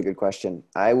 that's a really good question.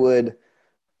 I would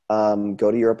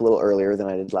go to Europe a little earlier than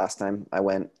I did last time. I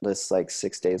went this like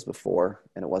 6 days before,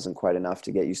 and it wasn't quite enough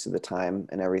to get used to the time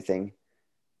and everything.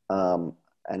 Um,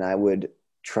 and I would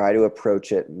try to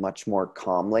approach it much more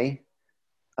calmly.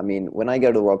 I mean, when I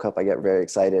go to the World Cup, I get very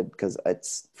excited because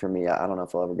it's for me. I don't know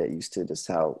if I'll ever get used to just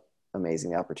how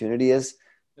amazing the opportunity is,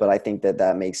 but I think that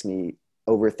that makes me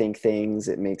overthink things.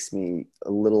 It makes me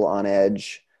a little on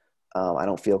edge. I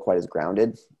don't feel quite as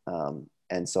grounded,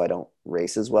 and so I don't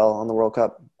race as well on the World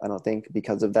Cup. I don't think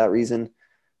because of that reason.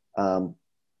 Um,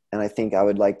 and I think I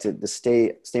would like to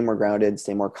stay more grounded,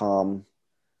 stay more calm.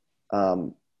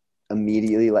 Um,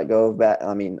 Immediately let go of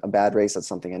a bad race, that's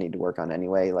something I need to work on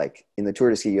anyway. Like in the Tour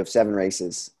de Ski, you have 7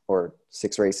 races or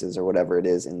 6 races or whatever it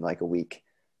is in like a week.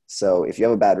 So if you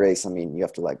have a bad race, I mean, you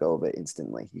have to let go of it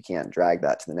instantly. You can't drag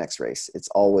that to the next race. It's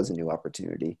always a new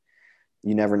opportunity.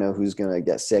 You never know who's going to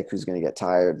get sick, who's going to get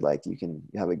tired. Like you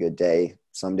have a good day.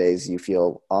 Some days you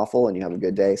feel awful and you have a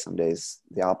good day. Some days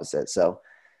the opposite. So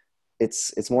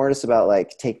it's more just about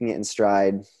like taking it in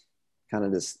stride, kind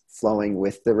of just flowing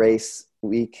with the race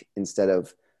week instead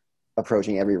of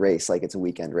approaching every race like it's a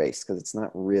weekend race, because it's not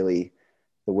really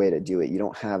the way to do it. You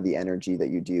don't have the energy that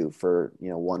you do for,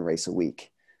 one race a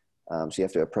week. So you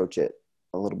have to approach it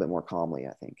a little bit more calmly,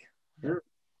 I think. Sure,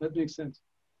 that makes sense.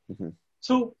 Mm-hmm.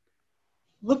 So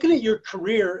looking at your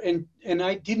career, and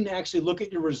I didn't actually look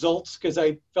at your results because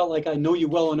I felt like I know you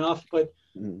well enough, but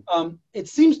Mm-hmm. it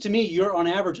seems to me you're on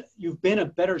average, you've been a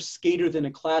better skater than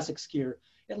a classic skier.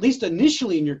 At least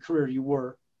initially in your career, you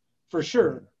were, for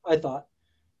sure, I thought.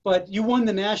 But you won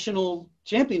the national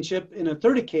championship in a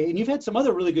 30K, and you've had some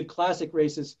other really good classic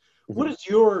races. Mm-hmm. What is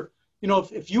your,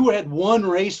 if you had one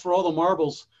race for all the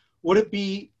marbles, would it'd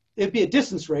be a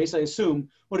distance race, I assume.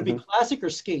 Would it be Mm-hmm. classic or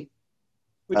skate?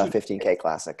 Which would 15K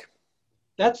classic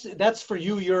that's for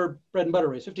you, your bread and butter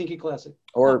race, 15K classic.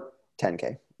 Huh. or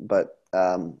 10K, but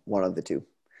one of the two.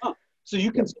 Huh. So you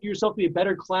Yep. consider yourself to be a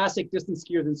better classic distance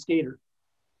skier than skater.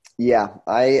 Yeah,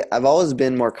 I've always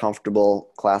been more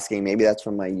comfortable classicing. Maybe that's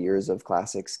from my years of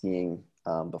classic skiing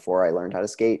before I learned how to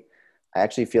skate. I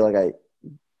actually feel like I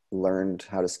learned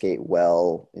how to skate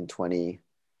well in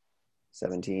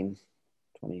 2017,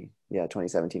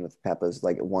 2017 with Peppa's,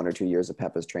 like 1 or 2 years of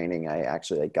Peppa's training. I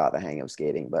actually like got the hang of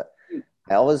skating, but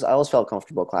I always felt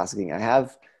comfortable classicing. I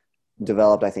have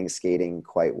developed, I think, skating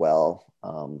quite well.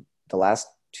 The last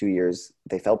 2 years,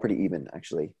 they felt pretty even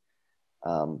actually.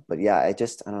 But yeah, I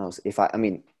don't know if I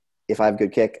have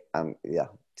good kick, yeah,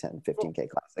 10, 15K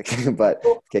classic, but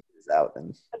Well, kick is out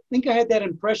then. I think I had that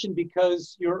impression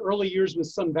because your early years with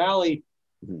Sun Valley,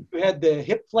 Mhm. you had the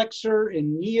hip flexor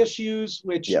and knee issues,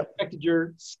 which Yep. affected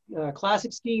your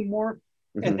classic skiing more.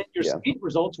 And Hmm. then your Yeah. skate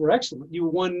results were excellent. You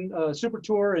won Super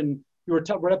Tour, and you were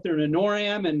right up there in a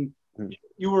NORAM, and Mhm.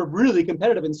 you were really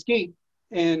competitive in skate.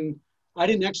 And I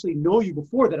didn't actually know you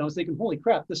before that. I was thinking, holy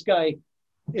crap, this guy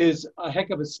is a heck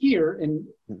of a skier. And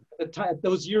at the time,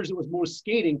 those years, it was more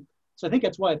skating. So I think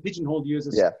that's why I pigeonholed you as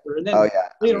a Yeah. skier. And Oh then yeah.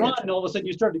 I later mean, on, all of a sudden,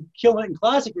 you started killing it in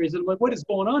classic races. I'm like, what is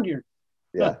going on here?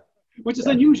 yeah. Which is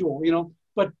Yeah. unusual,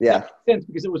 but that Yeah. makes sense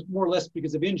because it was more or less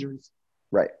because of injuries.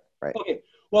 Right. Right. Okay.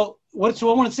 Well, what I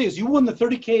want to say is you won the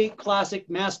 30K Classic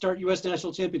Mass Start U.S.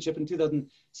 National Championship in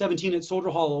 2017 at Soldier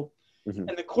Hollow, Hmm.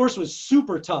 and the course was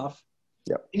super tough.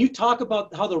 Yep. And you talk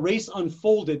about how the race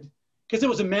unfolded because it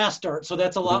was a mass start, so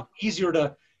that's a Hmm. lot easier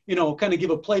to kind of give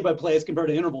a play-by-play as compared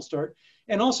to interval start,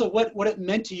 and also what it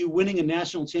meant to you winning a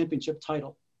national championship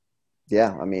title.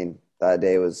 Yeah. I mean, that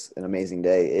day was an amazing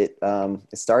day. It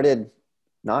started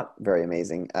not very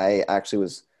amazing. I actually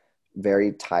was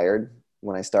very tired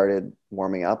when I started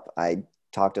warming up. I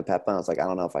talked to Peppa and I was like, I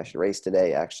don't know if I should race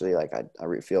today. Actually, like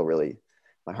feel really,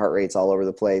 my heart rate's all over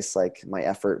the place. Like my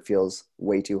effort feels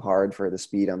way too hard for the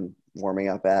speed I'm warming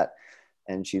up at.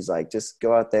 And she's like, just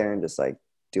go out there and just like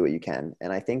do what you can.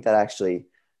 And I think that actually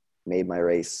made my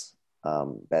race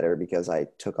better because I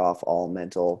took off all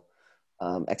mental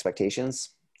expectations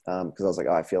because I was like,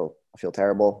 oh, I feel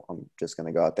terrible. I'm just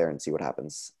gonna go out there and see what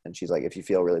happens. And she's like, if you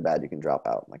feel really bad, you can drop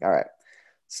out. I'm like, all right.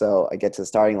 So I get to the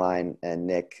starting line, and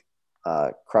Nick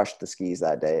crushed the skis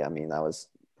that day. I mean, that was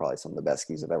probably some of the best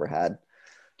skis I've ever had.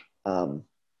 Um,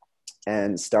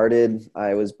 and started,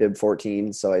 I was bib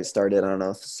 14, so I started, I don't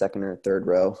know, second or third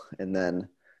row, and then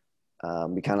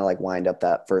we kind of like wind up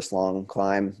that first long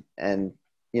climb, and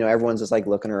everyone's just like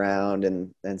looking around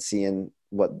and seeing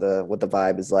what the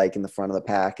vibe is like in the front of the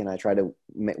pack, and I try to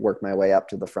work my way up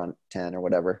to the front 10 or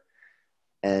whatever.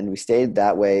 And we stayed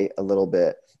that way a little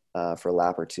bit for a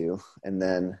lap or two, and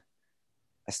then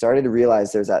I started to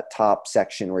realize there's that top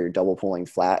section where you're double pulling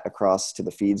flat across to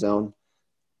the feed zone.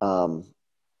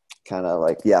 Kind of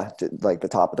like, like the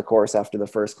top of the course after the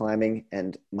first climbing.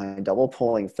 And my double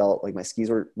pulling felt like my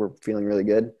skis were feeling really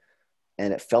good.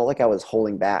 And it felt like I was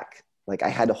holding back. Like I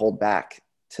had to hold back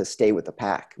to stay with the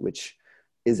pack, which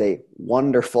is a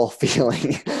wonderful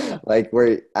feeling. Like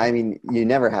you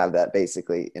never have that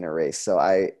basically in a race. So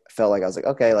I felt like I was like,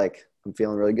 okay, like I'm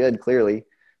feeling really good, clearly.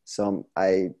 So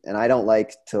I don't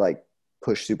like to like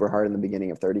push super hard in the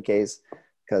beginning of 30Ks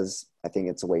because I think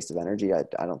it's a waste of energy. I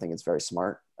don't think it's very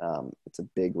smart. It's a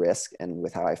big risk. And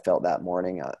with how I felt that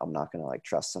morning, I'm not going to like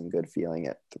trust some good feeling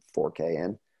at 4K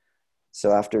in.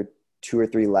 So after 2 or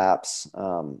 3 laps,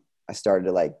 I started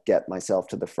to like get myself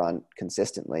to the front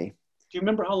consistently. Do you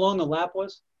remember how long the lap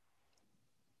was?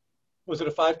 Was it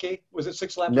a 5K? Was it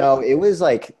 6 laps? No, it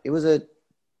wasn't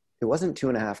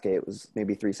 2.5K. It was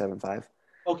maybe 3.75.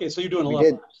 Okay, so you're doing a lot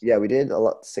of laps. Yeah, we did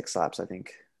 6 laps, I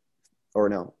think. Or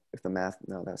no, if the math,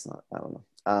 no, that's not, I don't know.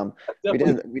 We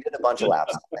did a bunch of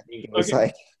laps. I think it was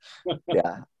like,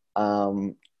 yeah.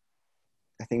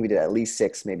 I think we did at least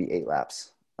 6, maybe 8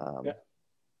 laps.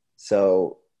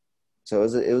 So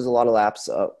it was a lot of laps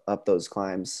up those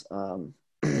climbs.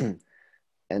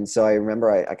 And so I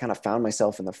remember I kind of found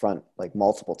myself in the front like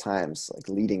multiple times, like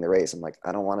leading the race. I'm like,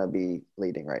 I don't want to be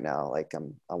leading right now. Like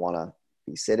I want to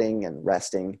be sitting and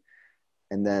resting.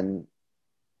 And then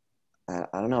I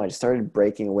don't know, I just started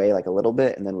breaking away like a little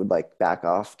bit and then would like back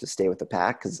off to stay with the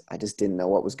pack because I just didn't know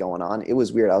what was going on. It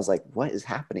was weird. I was like, what is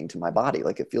happening to my body?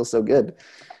 Like it feels so good.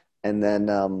 And then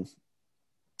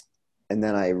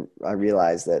I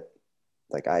realized that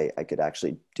like I could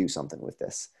actually do something with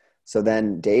this. So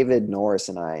then David Norris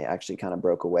and I actually kind of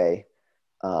broke away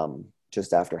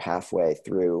just after halfway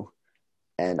through,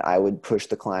 and I would push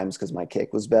the climbs because my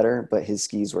kick was better, but his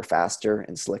skis were faster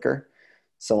and slicker.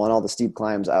 So on all the steep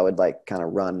climbs, I would like kind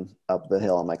of run up the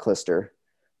hill on my Clister,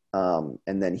 and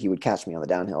then he would catch me on the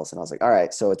downhills. And I was like, all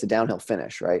right, so it's a downhill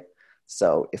finish, right?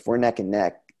 So if we're neck and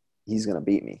neck, he's going to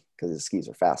beat me because his skis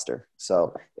are faster.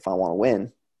 So if I want to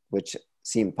win, which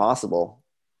seemed possible,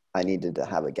 I needed to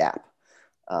have a gap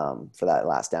for that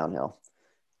last downhill.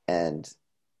 And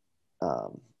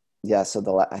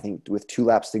so I think with 2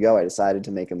 laps to go, I decided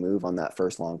to make a move on that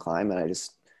first long climb, and I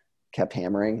just kept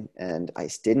hammering, and I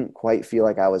didn't quite feel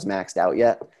like I was maxed out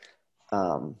yet.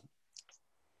 And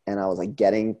I was like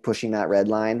pushing that red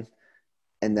line.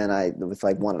 And then with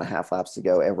like 1.5 laps to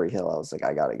go every hill, I was like,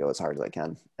 I got to go as hard as I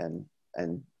can,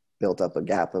 and built up a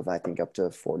gap of, I think, up to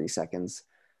 40 seconds.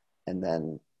 And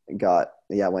then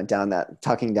went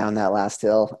tucking down that last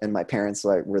hill, and my parents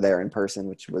were there in person,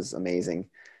 which was amazing.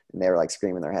 And they were like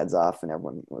screaming their heads off, and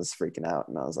everyone was freaking out.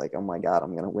 And I was like, oh my God,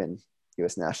 I'm going to win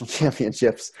U.S. national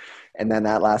championships. And then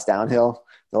that last downhill,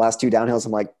 the last 2 downhills,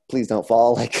 I'm like, please don't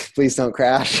fall. Like, please don't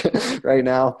crash right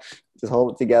now. Just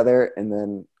hold it together. And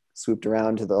then swooped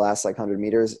around to the last like 100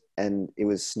 meters, and it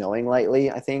was snowing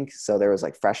lightly, I think. So there was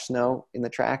like fresh snow in the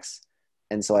tracks.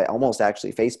 And so I almost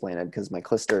actually face planted because my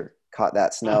Clister caught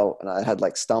that snow, and I had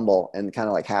like stumble and kind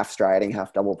of like half striding,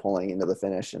 half double pulling into the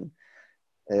finish. And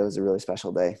it was a really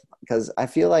special day because I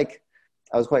feel like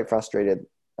I was quite frustrated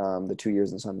the 2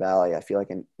 years in Sun Valley. I feel like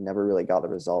I never really got the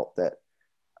result that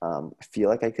I feel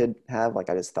like I could have. Like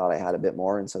I just thought I had a bit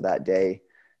more. And so that day,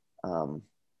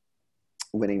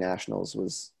 winning nationals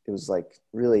was like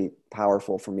really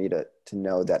powerful for me to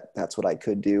know that that's what I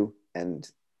could do and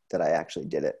that I actually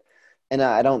did it. And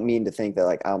I don't mean to think that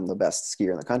like I'm the best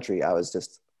skier in the country. I was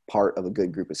just part of a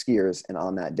good group of skiers. And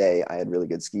on that day I had really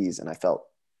good skis, and I felt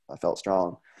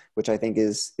strong, which I think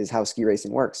is how ski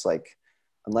racing works. Like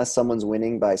unless someone's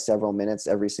winning by several minutes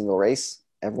every single race,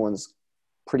 everyone's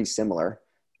pretty similar.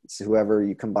 It's whoever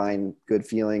you combine good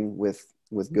feeling with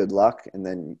good luck, and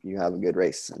then you have a good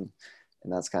race.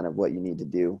 And that's kind of what you need to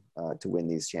do to win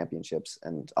these championships.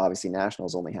 And obviously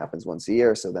nationals only happens once a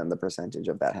year. So then the percentage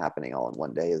of that happening all in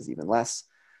one day is even less.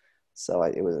 So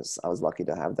I was lucky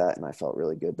to have that, and I felt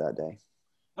really good that day.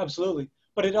 Absolutely.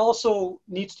 But it also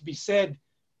needs to be said,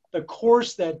 the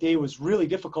course that day was really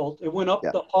difficult. It went up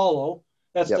the hollow.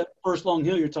 That's the first long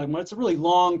hill you're talking about. It's a really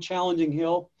long, challenging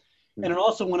hill. Mm-hmm. And it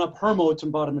also went up Hermods from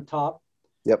bottom to top.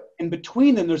 Yep. And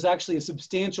between them, there's actually a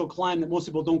substantial climb that most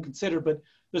people don't consider, but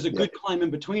there's a good climb in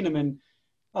between them. And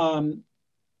and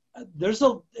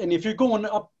if you're going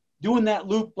up, doing that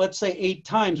loop, let's say 8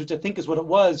 times, which I think is what it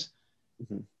was,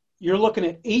 you're looking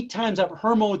at 8 times up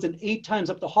Hermods and 8 times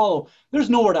up the hollow. There's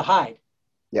nowhere to hide.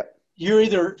 Yep. you're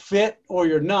either fit or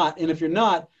you're not. And if you're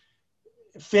not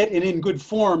fit and in good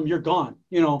form, you're gone.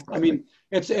 You know, I mean,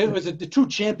 it was the true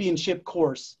championship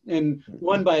course and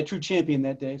won by a true champion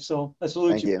that day. So I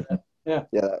salute Thank you. Yeah.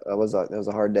 Yeah, that was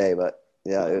a hard day, but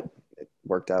yeah, it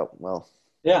worked out well.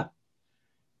 Yeah.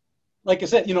 Like I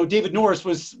said, you know, David Norris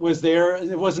was there.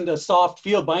 It wasn't a soft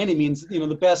field by any means. You know,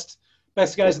 the best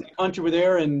guys in the country were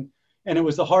there, and it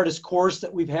was the hardest course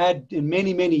that we've had in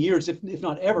many years, if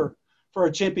not ever, for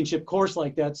a championship course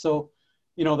like that. So,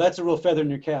 you know, that's a real feather in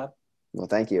your cap. Well,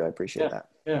 thank you. I appreciate that.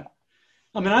 Yeah.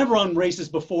 I mean, I've run races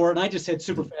before, and I just had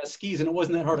super fast skis, and it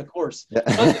wasn't that hard a course.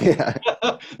 Yeah.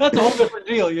 That's a whole different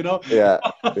deal, you know? Yeah.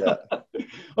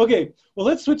 Okay, well,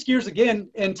 let's switch gears again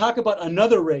and talk about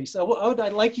another race.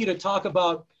 I'd like you to talk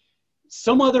about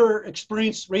some other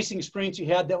racing experience you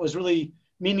had that was really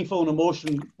meaningful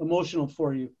and emotional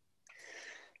for you.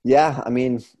 Yeah, I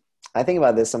mean, I think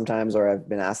about this sometimes, or I've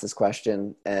been asked this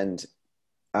question, and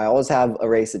I always have a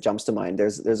race that jumps to mind.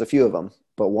 There's a few of them,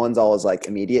 but one's always like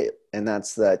immediate, and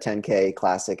that's the 10K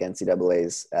Classic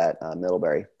NCAA's at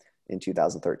Middlebury in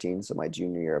 2013, so my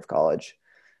junior year of college.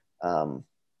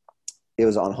 It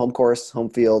was on home course,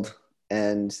 home field,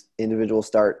 and individual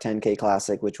start 10K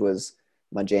Classic, which was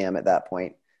my jam at that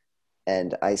point.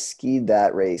 And I skied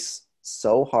that race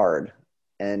so hard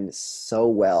and so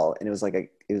well, and it was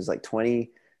like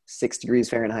 26 degrees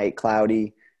Fahrenheit,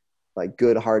 cloudy, like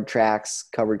good hard tracks,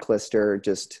 covered clister,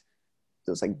 just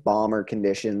those like bomber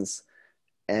conditions.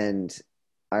 And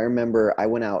I remember I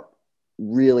went out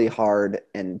really hard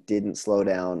and didn't slow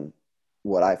down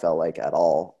what I felt like at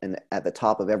all. And at the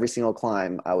top of every single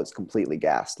climb, I was completely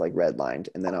gassed, like redlined.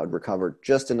 And then I would recover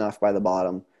just enough by the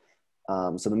bottom.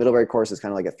 So the Middlebury course is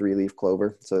kind of like a 3-leaf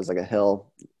clover. So it's like a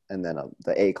hill and then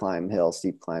the A climb, hill,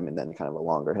 steep climb, and then kind of a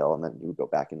longer hill. And then you would go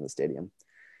back into the stadium.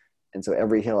 And so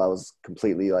every hill I was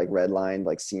completely like redlined,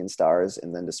 like seeing stars,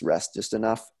 and then just rest just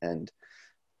enough. And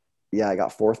yeah, I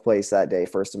got 4th place that day,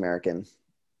 first American.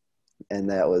 And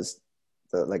that was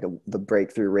the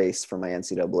breakthrough race for my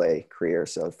NCAA career.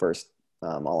 So first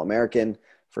All-American,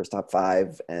 first top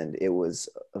 5. And it was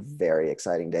a very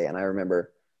exciting day. And I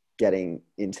remember getting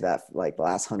into that, like the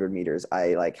last 100 meters,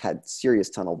 I like had serious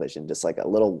tunnel vision, just like a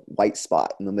little white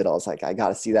spot in the middle. I was like, I got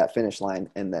to see that finish line,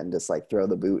 and then just like throw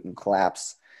the boot and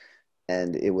collapse.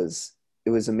 And it was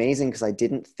amazing because I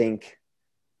didn't think,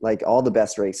 like all the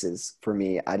best races for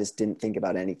me, I just didn't think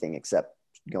about anything except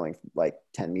going like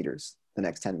 10 meters, the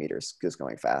next 10 meters, just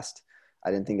going fast.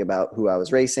 I didn't think about who I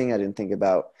was racing. I didn't think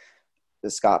about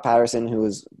Scott Patterson, who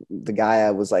was the guy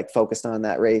I was like focused on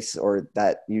that race, or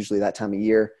that usually that time of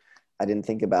year. I didn't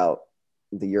think about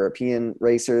the European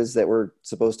racers that were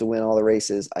supposed to win all the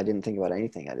races. I didn't think about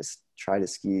anything. I just tried to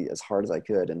ski as hard as I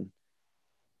could. And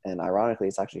ironically,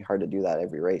 it's actually hard to do that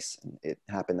every race. And it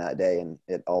happened that day, and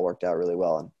it all worked out really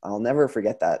well. And I'll never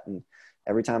forget that. And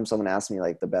every time someone asks me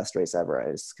like the best race ever,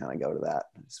 I just kind of go to that.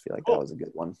 I just feel like that was a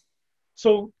good one.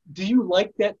 So do you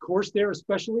like that course there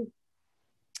especially?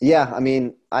 Yeah. I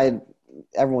mean,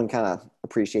 everyone kind of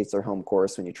appreciates their home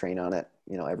course when you train on it,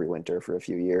 you know, every winter for a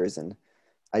few years. And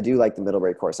I do like the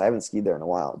Middlebury course. I haven't skied there in a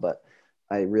while, but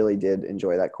I really did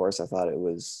enjoy that course. I thought it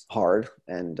was hard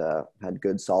and had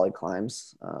good, solid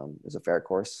climbs. It was a fair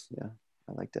course. Yeah,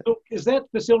 I liked it. So is that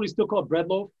facility still called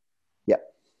Breadloaf? Yeah.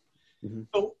 Mm-hmm.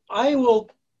 So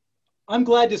I'm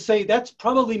glad to say that's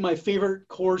probably my favorite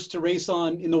course to race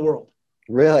on in the world.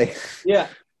 Really? Yeah.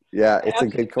 Yeah, it's a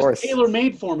good course.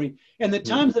 Tailor-made for me. And the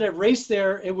times that I've raced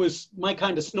there, it was my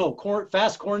kind of snow,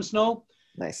 fast corn snow.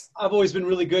 Nice. I've always been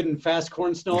really good in fast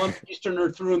corn snow. I'm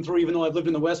Easterner through and through, even though I've lived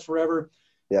in the West forever.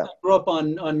 Yeah. I grew up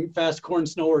on fast corn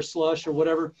snow or slush or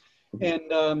whatever.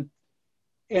 Mm-hmm.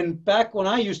 And back when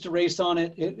I used to race on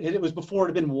it, it was before it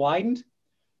had been widened.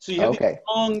 So you have these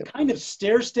long, kind of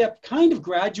stair step, kind of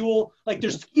gradual, like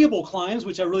there's skiable climbs,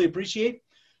 which I really appreciate.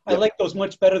 I like those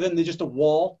much better than just a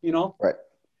wall, you know? Right.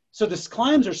 So the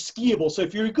climbs are skiable. So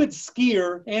if you're a good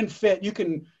skier and fit, you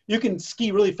can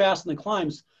ski really fast in the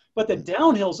climbs. But the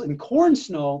downhills in corn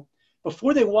snow,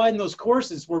 before they widened those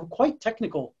courses, were quite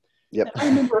technical. Yep. And I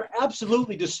remember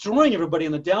absolutely destroying everybody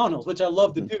on the downhills, which I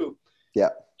love to do. Yeah.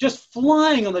 Just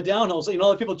flying on the downhills. You know,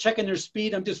 all the people checking their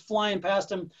speed. I'm just flying past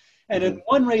them. And in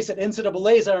one race at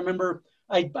NCAA's, I remember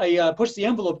I pushed the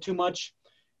envelope too much,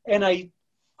 and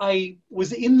I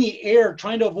was in the air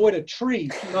trying to avoid a tree.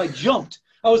 You know, I jumped.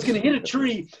 I was going to hit a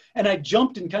tree, and I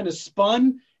jumped and kind of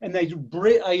spun, and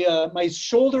my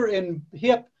shoulder and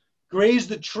hip grazed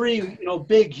the tree. You know,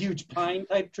 big, huge pine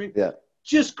type tree. Yeah.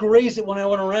 Just grazed it when I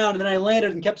went around, and then I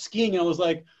landed and kept skiing. And I was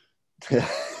like,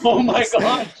 oh my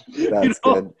God. That's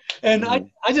good. And I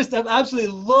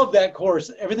absolutely love that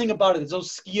course. Everything about it is so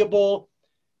skiable.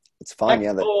 It's fun.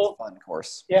 Yeah, it's a Technical, fun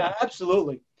course. yeah,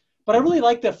 absolutely. But I really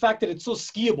like the fact that it's so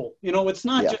skiable. You know, it's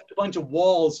not Yeah. just a bunch of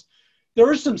walls. There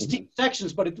are some Mhm. steep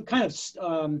sections, but it kind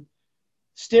of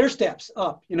stair steps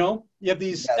up. You know, you have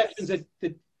these sections Yes.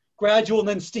 that gradual and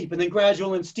then steep, and then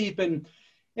gradual and steep, and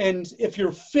if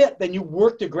you're fit, then you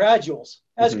work the graduals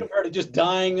as Hmm. compared to just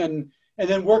dying and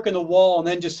then working the wall and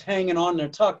then just hanging on in a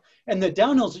tuck. And the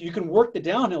downhills, you can work the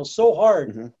downhills so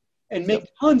hard Hmm. and Yep. make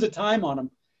tons of time on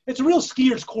them. It's a real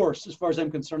skier's course as far as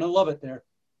I'm concerned. I love it there.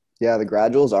 Yeah, the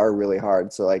graduals are really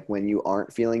hard. So like when you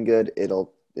aren't feeling good,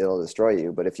 it'll destroy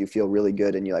you. But if you feel really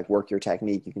good and you like work your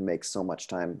technique, you can make so much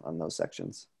time on those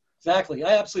sections. Exactly.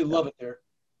 I absolutely Yeah. love it there.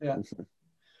 Yeah.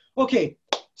 Okay.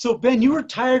 So Ben, you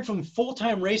retired from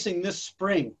full-time racing this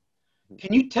spring.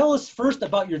 Can you tell us first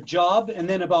about your job and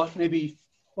then about maybe,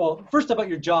 well, first about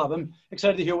your job. I'm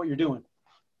excited to hear what you're doing.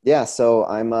 Yeah, so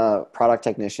I'm a product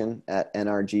technician at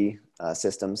NRG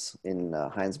Systems in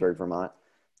Heinsberg, Vermont.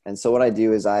 And so what I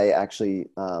do is I actually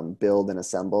build and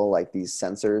assemble like these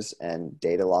sensors and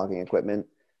data logging equipment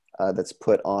that's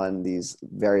put on these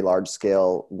very large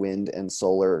scale wind and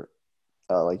solar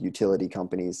like utility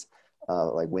companies,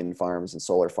 like wind farms and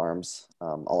solar farms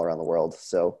all around the world.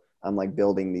 So I'm like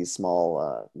building these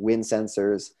small wind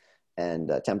sensors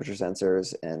and temperature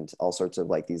sensors and all sorts of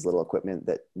like these little equipment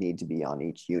that need to be on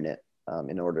each unit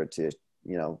in order to,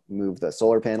 move the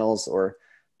solar panels or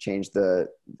change the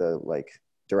like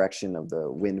direction of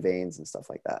the wind vanes and stuff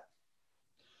like that.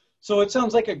 So it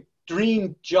sounds like a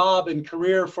dream job and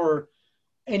career for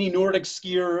any Nordic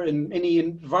skier and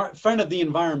any friend of the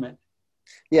environment.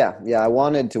 Yeah, I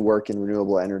wanted to work in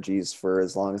renewable energies for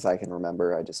as long as I can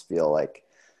remember. I just feel like,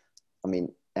 I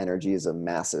mean, energy is a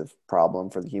massive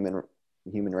problem for the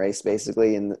human race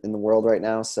basically in the world right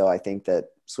now. So I think that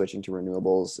switching to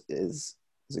renewables is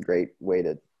a great way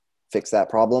to fix that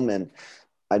problem. And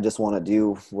I just want to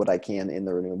do what I can in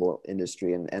the renewable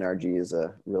industry. And NRG is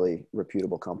a really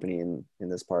reputable company in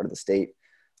this part of the state.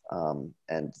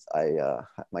 And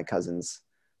my cousin's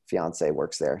fiance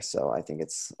works there. So I think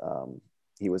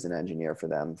he was an engineer for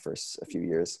them for a few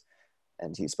years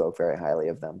and he spoke very highly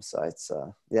of them. So it's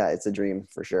a dream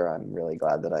for sure. I'm really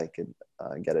glad that I could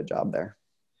get a job there.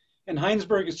 And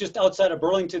Heinsberg is just outside of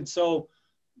Burlington, so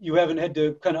you haven't had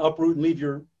to kind of uproot and leave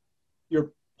your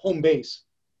home base.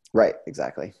 Right.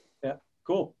 Exactly. Yeah,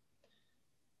 cool.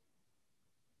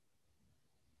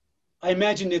 I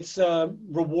imagine it's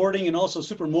rewarding and also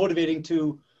super motivating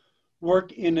to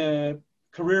work in a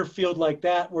career field like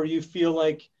that where you feel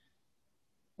like,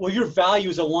 well, your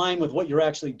values align with what you're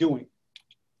actually doing.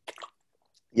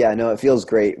 Yeah, no, it feels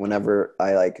great whenever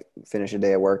I like finish a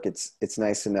day of work. It's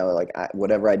nice to know like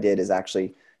whatever I did is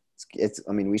actually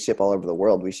I mean, we ship all over the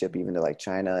world. We ship even to like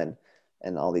China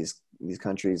and all these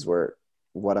countries where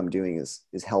what I'm doing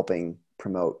is helping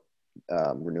promote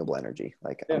renewable energy.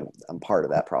 Like Yeah, I'm part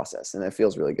of that process and it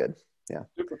feels really good. Yeah.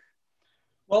 super.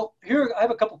 Well, here I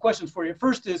have a couple questions for you.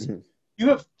 First is Mhm. you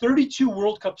have 32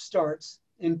 World Cup starts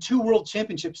and 2 World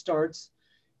Championship starts.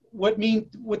 What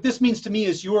this means to me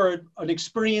is you are an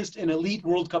experienced and elite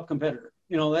World Cup competitor.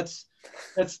 You know, that's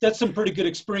some pretty good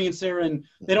experience there, and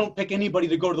they don't pick anybody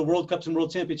to go to the World Cups and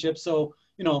World Championships. So,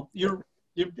 you know, you're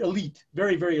elite,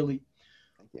 very, very elite.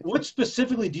 Thank you. What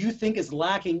specifically do you think is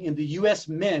lacking in the US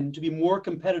men to be more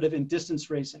competitive in distance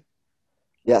racing?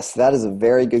 Yes, that is a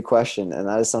very good question. And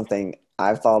that is something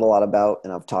I've thought a lot about.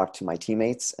 And I've talked to my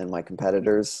teammates and my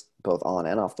competitors, both on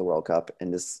and off the World Cup,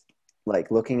 and just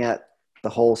like looking at the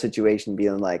whole situation,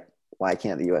 being like, why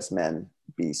can't the US men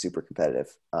be super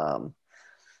competitive?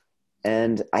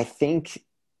 And I think,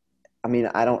 I mean,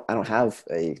 I don't have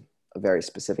a very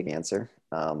specific answer,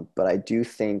 but I do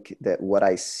think that what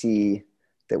I see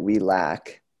that we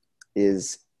lack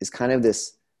is kind of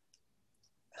this,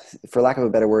 for lack of a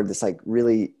better word, this like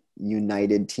really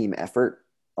united team effort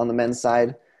on the men's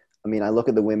side. I mean, I look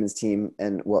at the women's team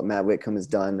and what Matt Whitcomb has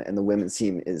done, and the women's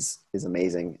team is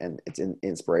amazing and it's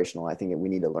inspirational. I think we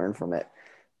need to learn from it,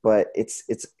 but it's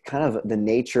kind of the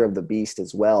nature of the beast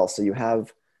as well. So you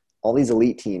have all these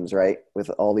elite teams, right,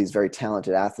 with all these very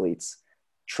talented athletes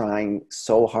trying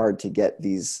so hard to get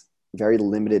these very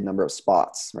limited number of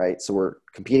spots, right? So we're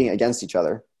competing against each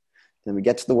other. Then we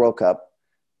get to the World Cup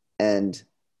and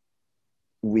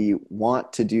we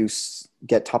want to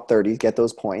get top 30, get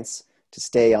those points to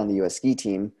stay on the US ski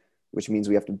team, which means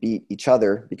we have to beat each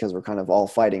other because we're kind of all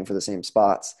fighting for the same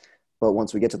spots. But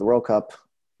once we get to the World Cup,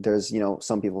 there's,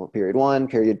 some people period 1,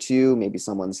 period 2, maybe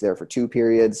someone's there for 2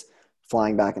 periods,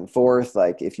 flying back and forth.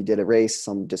 Like if you did a race,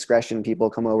 some discretion people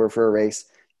come over for a race.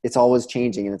 It's always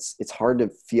changing, and it's hard to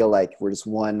feel like we're just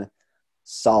one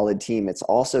solid team. It's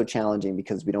also challenging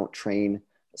because we don't train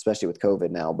especially with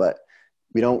COVID now, but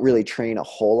we don't really train a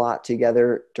whole lot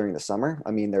together during the summer.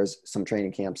 I mean, there's some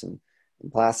training camps in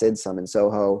Placid, some in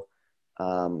Soho,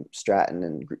 Stratton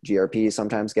and GRP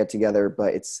sometimes get together,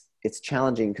 but it's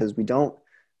challenging because we don't,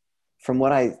 from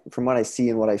what I see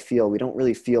and what I feel, we don't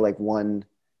really feel like one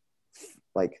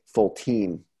like full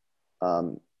team.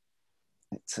 I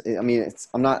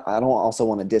don't also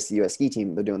want to diss the US ski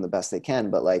team. They're doing the best they can,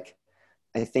 but like,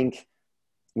 I think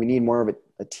we need more of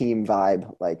a team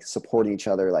vibe, like supporting each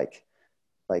other, like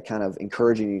kind of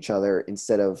encouraging each other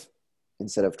instead of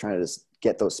trying to just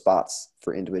get those spots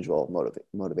for individual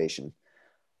motivation.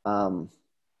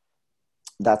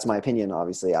 That's my opinion.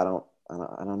 Obviously, I don't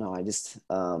know. I just,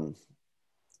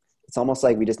 it's almost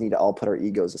like we just need to all put our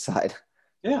egos aside.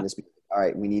 Yeah. And just be, all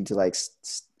right, we need to like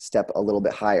step a little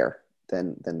bit higher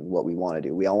than what we want to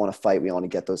do. We all want to fight. We want to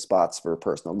get those spots for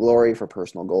personal glory, for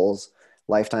personal goals,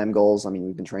 lifetime goals. I mean,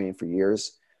 we've been training for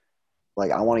years.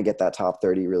 Like, I want to get that top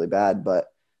 30 really bad, but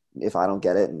if I don't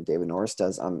get it and David Norris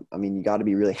does, I mean, you got to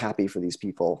be really happy for these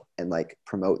people and like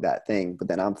promote that thing. But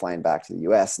then I'm flying back to the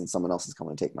US and someone else is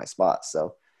coming to take my spot.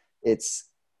 So it's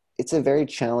a very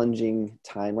challenging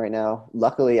time right now.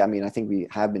 Luckily, I mean, I think we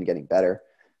have been getting better.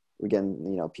 We're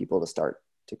getting, people to start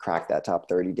to crack that top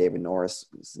 30. David Norris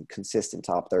was a consistent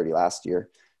top 30 last year,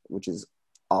 which is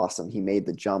awesome. He made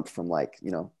the jump from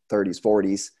 30s,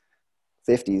 40s,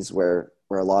 50s, where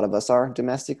a lot of us are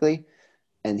domestically.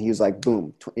 And he was like,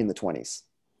 boom, in the 20s.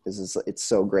 It's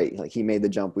so great. Like, he made the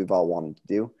jump we've all wanted to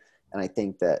do. And I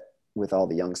think that with all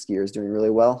the young skiers doing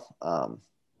really well,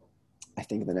 I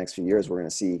think in the next few years, we're going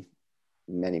to see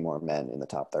many more men in the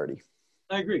top 30.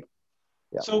 I agree.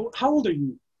 Yeah. So how old are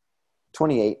you?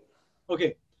 28.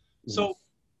 Okay. So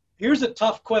here's a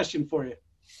tough question for you.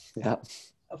 Yeah.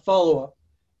 A follow-up.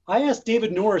 I asked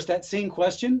David Norris that same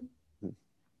question.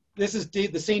 This is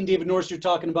the same David Norris you're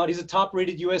talking about. He's a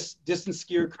top-rated U.S. distance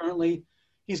skier currently.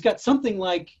 He's got something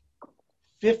like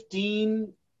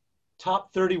 15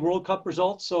 top 30 World Cup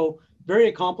results, so very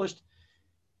accomplished.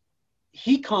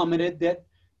 He commented that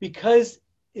because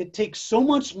it takes so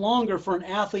much longer for an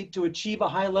athlete to achieve a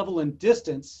high level in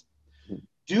distance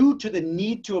due to the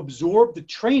need to absorb the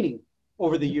training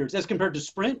over the years as compared to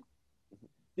sprint.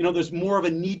 There's more of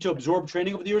a need to absorb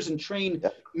training over the years and train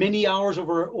many hours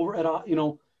over at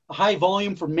a high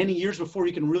volume for many years before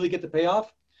you can really get the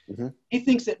payoff. Mm-hmm. He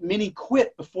thinks that many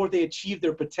quit before they achieve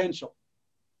their potential.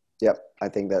 Yep. I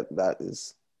think that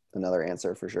is another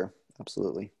answer for sure.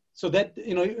 Absolutely. So that,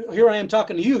 here I am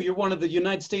talking to you. You're one of the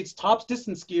United States top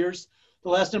distance skiers the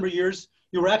last number of years.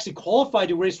 You were actually qualified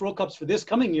to race World Cups for this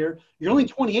coming year. You're only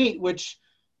 28, which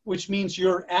means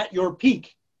you're at your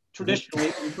peak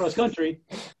traditionally in cross country.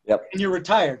 Yep. And you're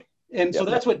retired. And so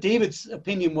that's what David's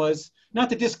opinion was. Not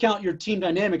to discount your team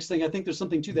dynamics thing. I think there's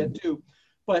something to that too.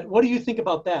 But what do you think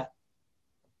about that?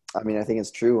 I mean, I think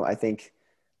it's true. I think,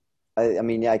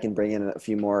 I can bring in a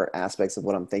few more aspects of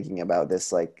what I'm thinking about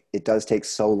this. Like, it does take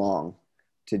so long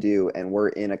to do. And we're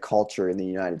in a culture in the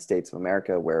United States of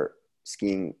America where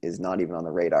skiing is not even on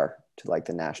the radar to like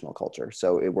the national culture.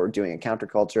 So we're doing a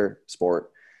counterculture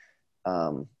sport.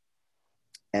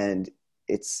 And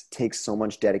it takes so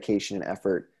much dedication and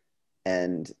effort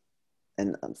and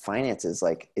finances.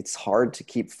 Like, it's hard to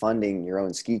keep funding your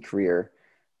own ski career,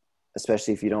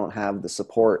 especially if you don't have the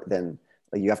support. Then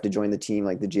like, you have to join the team,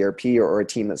 like the GRP or a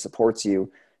team that supports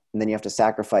you. And then you have to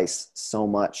sacrifice so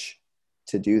much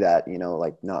to do that,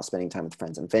 like not spending time with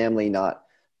friends and family, not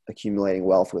accumulating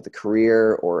wealth with a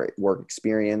career or work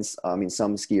experience. I mean,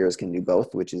 some skiers can do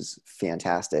both, which is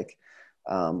fantastic.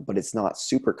 But it's not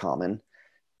super common.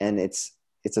 And it's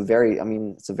a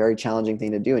very challenging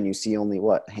thing to do. And you see only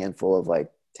a handful of like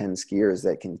 10 skiers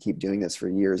that can keep doing this for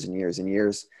years and years and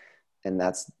years. And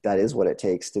that is what it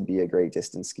takes to be a great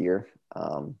distance skier.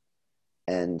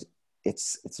 And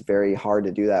it's very hard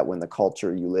to do that when the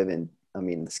culture you live in,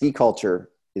 the ski culture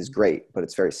is great, but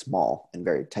it's very small and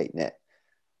very tight knit.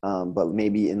 But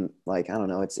maybe in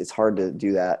it's hard to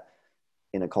do that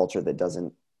in a culture that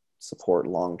doesn't support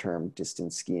long-term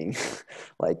distance skiing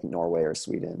like Norway or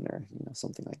Sweden or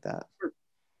something like that.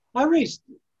 I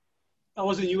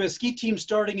was in the U.S. ski team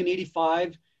starting in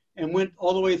 85 and went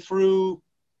all the way through,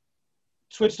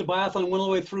 switched to biathlon, went all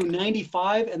the way through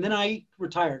 95, and then I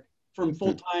retired from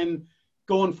full-time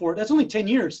going for it. That's only 10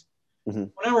 years. Mm-hmm.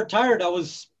 When I retired, I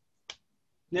was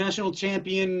national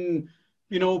champion,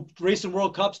 racing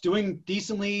World Cups, doing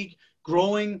decently,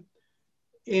 growing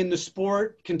in the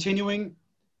sport, continuing.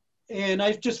 And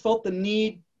I just felt the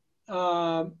need,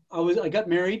 I got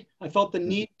married. I felt the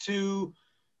need to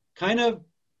kind of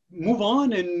move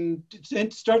on and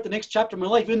start the next chapter of my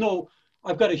life, even though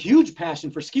I've got a huge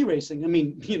passion for ski racing. I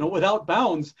mean, without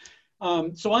bounds.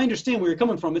 So I understand where you're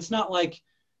coming from. It's not like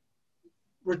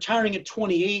retiring at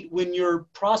 28 when you're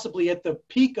possibly at the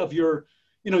peak of your,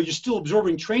 you're still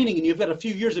absorbing training and you've got a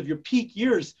few years of your peak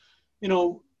years.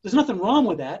 There's nothing wrong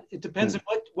with that. It depends on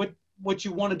what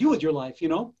you want to do with your life,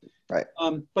 Right.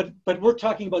 But we're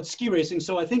talking about ski racing.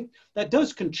 So I think that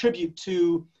does contribute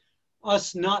to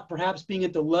us not perhaps being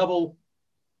at the level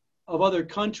of other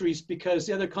countries, because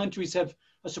the other countries have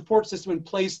a support system in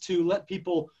place to let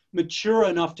people mature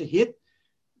enough to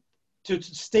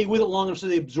stay with it long enough so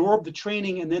they absorb the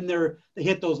training and then they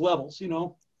hit those levels,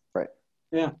 Right.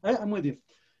 Yeah, I'm with you.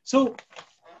 So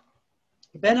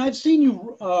Ben, I've seen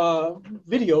you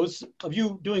videos of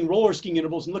you doing roller skiing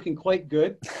intervals and looking quite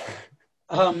good.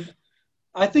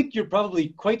 I think you're probably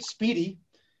quite speedy.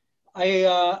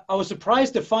 I was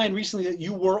surprised to find recently that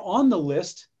you were on the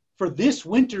list for this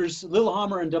winter's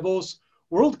Lillehammer and Davos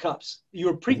World Cups. You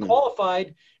were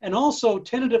pre-qualified and also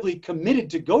tentatively committed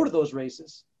to go to those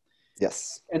races.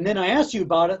 Yes. And then I asked you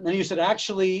about it, and then you said,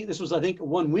 actually, this was, I think,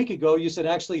 1 week ago, you said,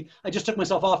 actually, I just took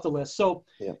myself off the list. So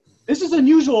this is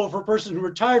unusual for a person who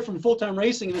retired from full-time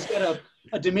racing and has got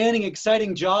a demanding,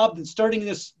 exciting job and starting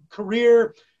this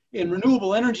career in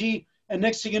renewable energy. And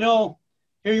next thing you know,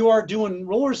 here you are doing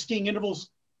roller skiing intervals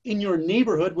in your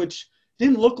neighborhood, which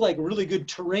didn't look like really good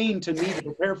terrain to me to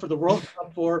prepare for the World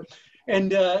Cup for.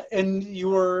 And you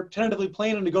were tentatively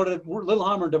planning to go to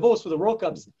Lillehammer and Davos for the World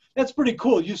Cups. That's pretty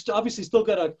cool. You obviously still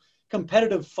got a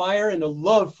competitive fire and a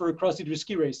love for cross-country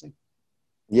ski racing.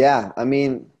 Yeah, I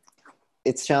mean,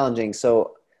 it's challenging.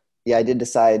 So, yeah, I did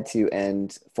decide to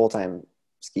end full-time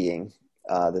skiing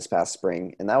this past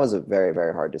spring, and that was a very,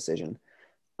 very hard decision.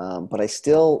 But I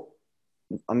still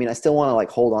want to like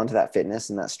hold on to that fitness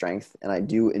and that strength, and I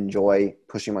do enjoy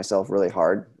pushing myself really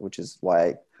hard, which is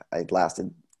why I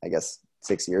lasted, I guess,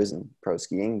 6 years in pro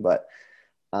skiing. But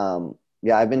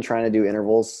yeah, I've been trying to do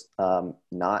intervals,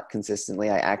 not consistently.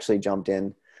 I actually jumped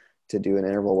in to do an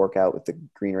interval workout with the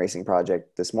Green Racing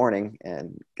Project this morning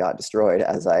and got destroyed,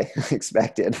 as I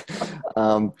expected.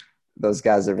 Those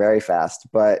guys are very fast.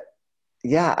 But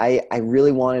yeah, I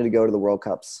really wanted to go to the World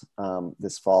Cups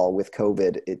this fall. With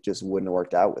COVID, it just wouldn't have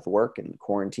worked out with work and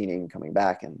quarantining, coming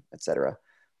back, and et cetera.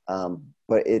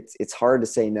 But it's hard to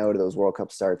say no to those World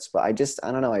Cup starts. But I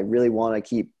don't know. I really want to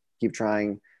keep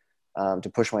trying to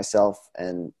push myself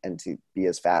and to be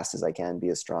as fast as I can, be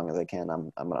as strong as I can.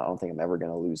 I don't think I'm ever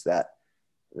going to lose that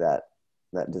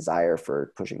desire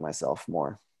for pushing myself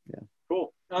more. Yeah.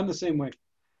 Cool. I'm the same way.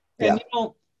 And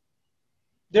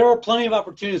there are plenty of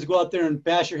opportunities to go out there and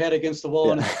bash your head against the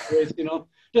wall in a race.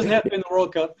 Doesn't have to be in the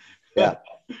World Cup. Yeah.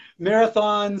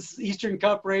 Marathons, Eastern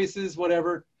Cup races,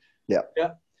 whatever. Yeah.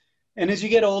 Yeah. And as you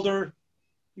get older,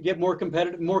 you get more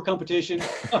competitive, more competition.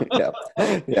 Yeah.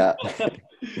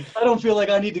 I don't feel like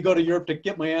I need to go to Europe to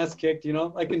get my ass kicked.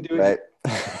 I can do it.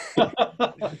 Right.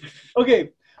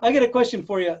 Okay. I got a question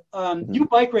for you. You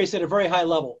bike race at a very high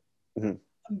level.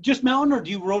 Just mountain, or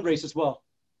do you road race as well?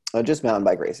 Just mountain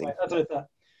bike racing. Right, that's what I thought.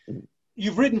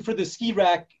 You've ridden for the ski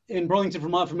rack in Burlington,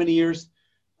 Vermont for many years.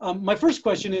 My first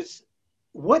question is,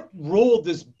 what role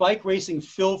does bike racing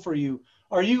fill for you?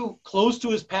 Are you close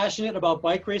to as passionate about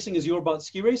bike racing as you are about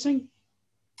ski racing?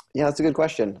 Yeah, that's a good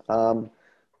question.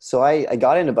 So I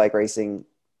got into bike racing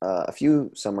a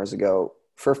few summers ago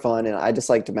for fun, and I just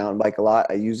like to mountain bike a lot.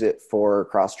 I use it for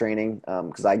cross training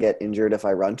because I get injured if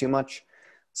I run too much.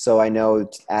 So I know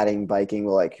adding biking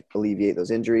will like alleviate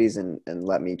those injuries and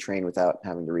let me train without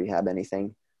having to rehab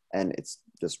anything. And it's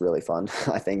just really fun.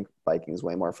 I think biking is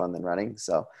way more fun than running.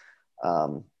 So, I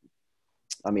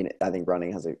think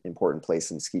running has an important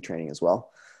place in ski training as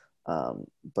well.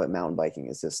 But mountain biking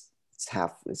is just,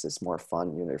 it's just more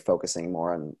fun. You're focusing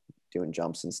more on doing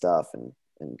jumps and stuff and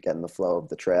getting the flow of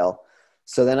the trail.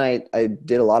 So then I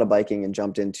did a lot of biking and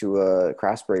jumped into a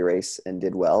Craftsbury race and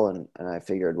did well. And I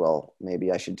figured, well,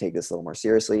 maybe I should take this a little more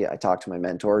seriously. I talked to my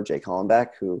mentor, Jake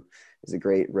Hollenbeck, who is a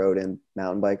great road and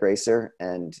mountain bike racer.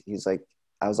 And he's like,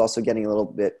 I was also getting a little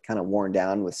bit kind of worn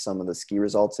down with some of the ski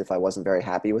results if I wasn't very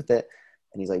happy with it.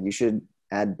 And he's like, you should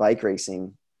add bike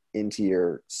racing into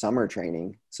your summer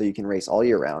training so you can race all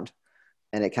year round.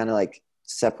 And it kind of like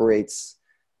separates.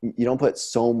 You don't put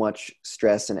so much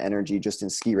stress and energy just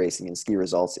in ski racing and ski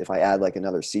results. If I add like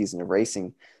another season of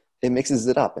racing, it mixes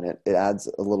it up and it adds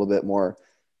a little bit more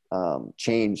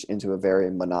change into a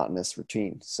very monotonous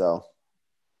routine. So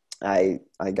I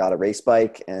got a race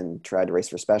bike and tried to race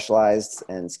for Specialized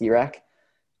and Ski Rack.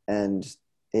 And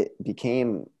it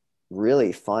became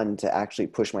really fun to actually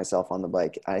push myself on the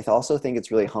bike. I also think it's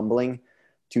really humbling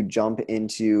to jump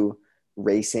into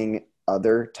racing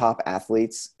other top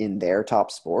athletes in their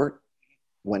top sport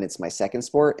when it's my second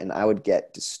sport, and I would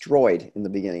get destroyed in the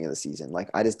beginning of the season. Like,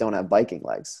 I just don't have biking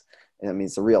legs. And I mean,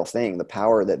 it's a real thing. The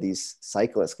power that these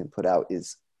cyclists can put out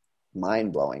is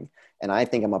mind blowing. And I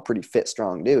think I'm a pretty fit,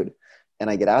 strong dude. And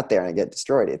I get out there and I get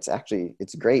destroyed.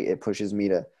 It's great. It pushes me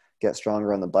to get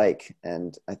stronger on the bike.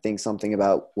 And I think something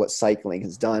about what cycling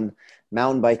has done,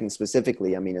 mountain biking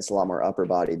specifically, I mean, it's a lot more upper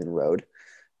body than road.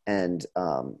 And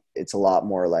it's a lot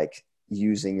more like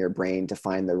using your brain to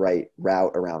find the right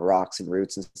route around rocks and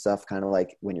roots and stuff. Kind of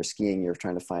like when you're skiing, you're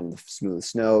trying to find the smooth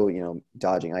snow, you know,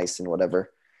 dodging ice and whatever.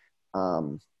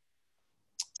 And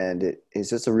it's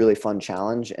just a really fun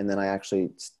challenge. And then I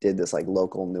actually did this like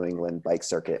local New England bike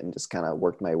circuit and just kind of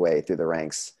worked my way through the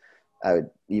ranks. I would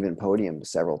even podium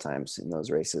several times in those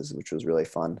races, which was really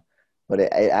fun. But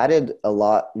it added a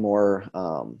lot more,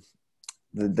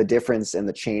 the difference and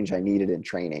the change I needed in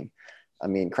training. I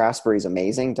mean, Craftsbury is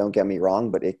amazing, don't get me wrong,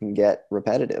 but it can get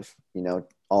repetitive, you know,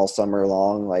 all summer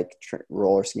long, like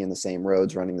roller skiing the same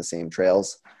roads, running the same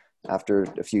trails. After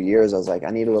a few years, I was like, I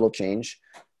need a little change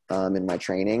in my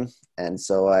training. And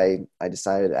so I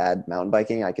decided to add mountain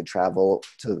biking. I could travel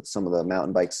to some of the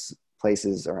mountain bikes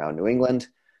places around New England,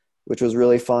 which was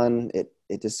really fun.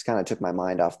 It just kind of took my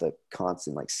mind off the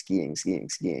constant like skiing,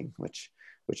 which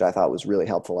I thought was really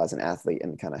helpful as an athlete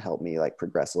and kind of helped me like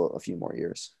progress a few more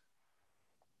years.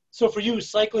 So for you,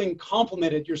 cycling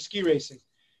complemented your ski racing.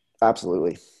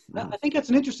 Absolutely. I think that's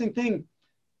an interesting thing.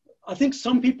 I think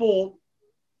some people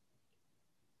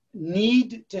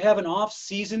need to have an off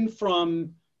season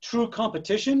from true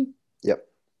competition. Yep.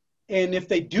 And if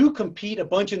they do compete a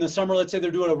bunch in the summer, let's say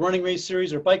they're doing a running race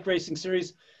series or bike racing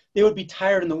series, they would be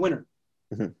tired in the winter,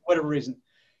 whatever reason.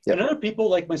 Yep. And other people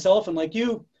like myself and like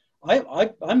you,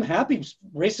 I'm happy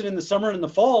racing in the summer and in the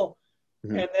fall.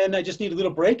 And then I just need a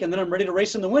little break and then I'm ready to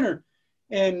race in the winter.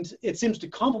 And it seems to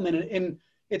complement it. And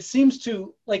it seems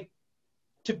to like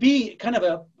to be kind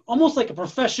of almost like a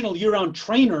professional year-round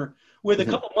trainer with a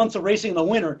couple months of racing in the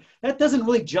winter. That doesn't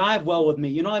really jive well with me.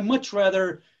 You know, I'd much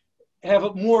rather have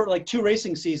a more like 2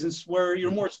 racing seasons where you're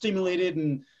more stimulated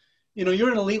and, you know,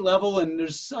 you're an elite level and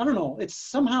there's, I don't know, it's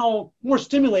somehow more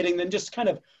stimulating than just kind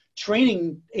of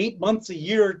training 8 months a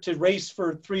year to race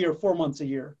for 3 or 4 months a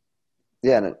year.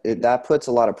 Yeah, and that puts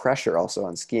a lot of pressure also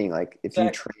on skiing. Like if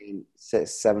you train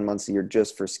 7 months a year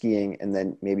just for skiing and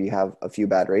then maybe you have a few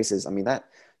bad races, I mean,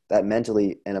 that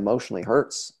mentally and emotionally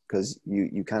hurts because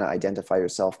you kind of identify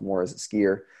yourself more as a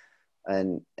skier.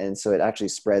 And so it actually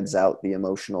spreads out the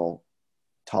emotional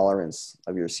tolerance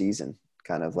of your season,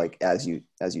 kind of like as you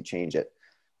change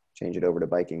it over to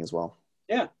biking as well.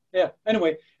 Yeah.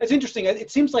 Anyway, it's interesting.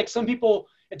 It seems like some people,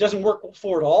 it doesn't work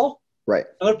for at all. Right.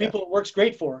 Other people it works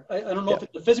great for. I don't know if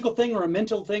it's a physical thing or a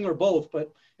mental thing or both,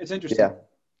 but it's interesting.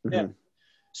 Yeah.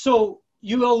 So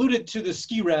you alluded to the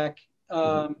ski rack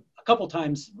a couple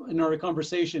times in our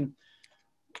conversation.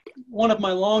 One of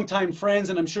my longtime friends,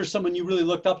 and I'm sure someone you really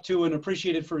looked up to and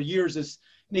appreciated for years, is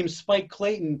named Spike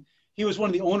Clayton. He was one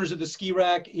of the owners of the ski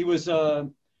rack. He was a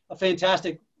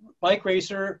fantastic bike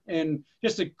racer and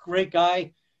just a great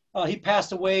guy. He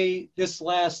passed away this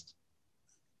last,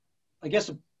 I guess,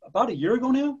 about a year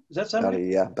ago now. Does that sound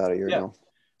right? About a year ago.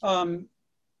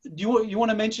 Do you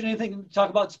want to mention anything, talk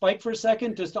about Spike for a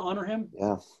second, just to honor him?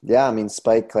 Yeah. I mean,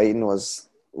 Spike Clayton was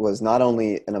not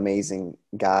only an amazing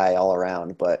guy all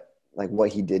around, but like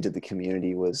what he did to the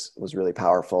community was really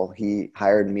powerful. He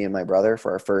hired me and my brother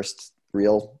for our first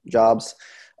real jobs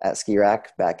at Ski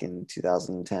Rack back in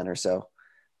 2010 or so.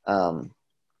 And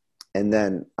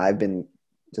then I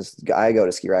go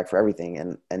to Ski Rack for everything.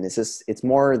 And it's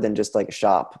more than just like a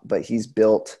shop, but he's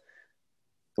built,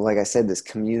 like I said, this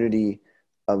community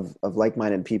of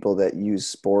like-minded people that use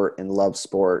sport and love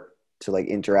sport to like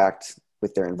interact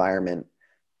with their environment.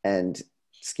 And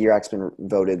Ski Rack's been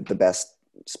voted the best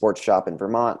sports shop in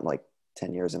Vermont like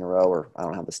 10 years in a row, or I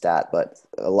don't have the stat, but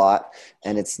a lot.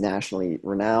 And it's nationally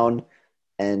renowned.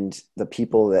 And the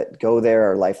people that go there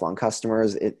are lifelong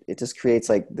customers. It just creates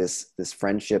like this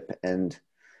friendship and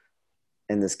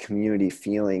this community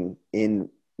feeling in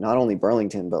not only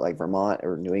Burlington, but like Vermont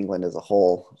or New England as a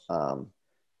whole.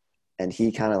 And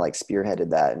he kind of like spearheaded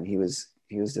that. And he was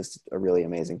just a really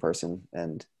amazing person.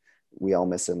 And we all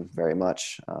miss him very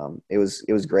much. It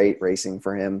was great racing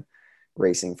for him,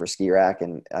 racing for Ski Rack.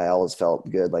 And I always felt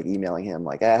good, like emailing him,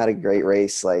 like, I had a great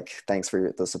race. Like, thanks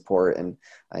for the support. And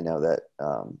I know that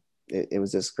it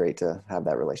was just great to have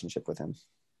that relationship with him.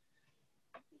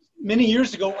 Many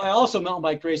years ago, I also mountain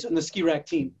bike raced on the Ski Rack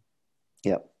team.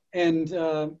 Yep. And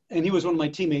he was one of my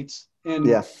teammates.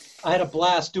 And I had a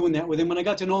blast doing that with him. And I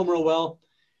got to know him real well.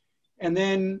 And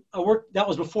then that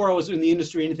was before I was in the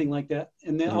industry, anything like that.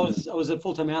 And then I was a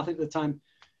full-time athlete at the time.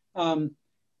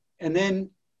 And then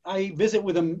I visit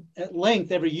with him at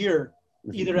length every year,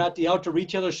 either at the Outdoor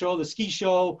Retailer Show, the ski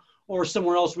show, or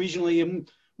somewhere else regionally. And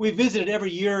we visited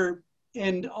every year,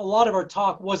 and a lot of our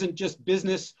talk wasn't just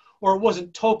business, or it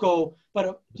wasn't Toko,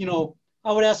 but, you know,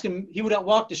 I would ask him, he would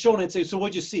walk the show and I'd say, so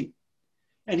what'd you see?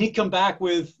 And he'd come back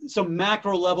with some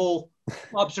macro level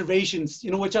observations,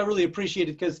 you know, which I really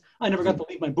appreciated because I never got to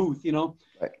leave my booth, you know.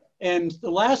 Right. And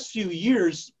the last few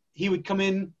years, he would come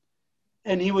in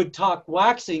and he would talk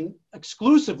waxing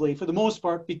exclusively for the most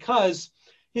part because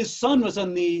his son was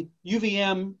on the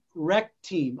UVM rec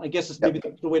team, I guess is maybe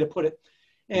the way to put it.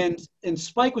 And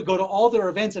Spike would go to all their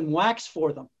events and wax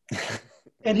for them.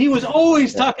 And he was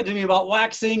always talking to me about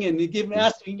waxing and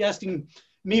asking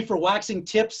me for waxing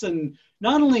tips and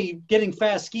not only getting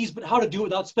fast skis, but how to do it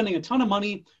without spending a ton of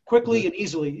money quickly and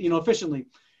easily, you know, efficiently.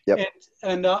 Yep.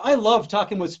 And I love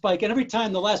talking with Spike. And every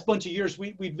time the last bunch of years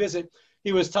we'd visit,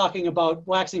 he was talking about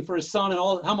waxing for his son and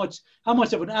all how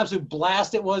much of an absolute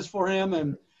blast it was for him.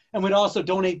 And we'd also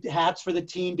donate hats for the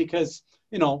team because,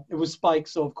 you know, it was Spike.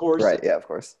 So of course, right. Yeah, of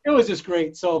course. It was just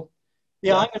great. So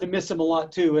yeah, I'm going to miss him a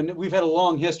lot too. And we've had a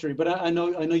long history, but I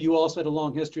know you also had a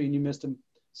long history and you missed him.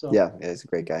 So yeah, he's a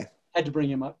great guy. Had to bring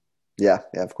him up. Yeah,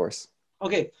 of course.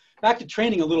 Okay, back to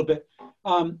training a little bit.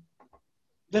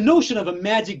 The notion of a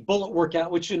magic bullet workout,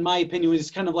 which in my opinion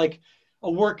is kind of like a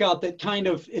workout that kind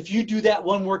of, if you do that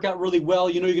one workout really well,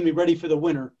 you know you're going to be ready for the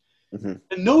winter. The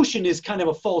notion is kind of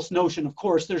a false notion. Of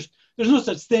course, there's no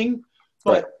such thing.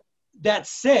 But that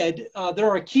said, there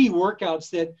are key workouts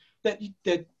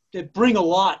that bring a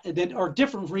lot and that are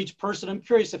different for each person. I'm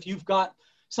curious if you've got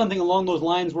something along those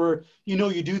lines where you know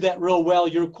you do that real well,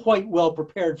 you're quite well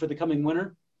prepared for the coming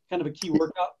winter, kind of a key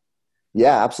workout.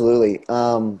 Yeah, absolutely.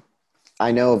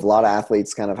 I know of a lot of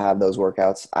athletes kind of have those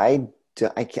workouts. I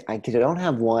don't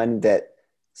have one that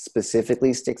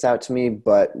specifically sticks out to me,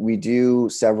 but we do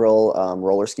several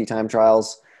roller ski time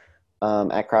trials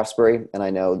at Craftsbury, and I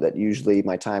know that usually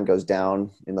my time goes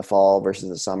down in the fall versus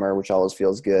the summer, which always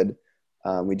feels good.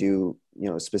 We do, you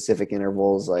know, specific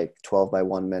intervals like 12 by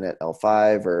 1 minute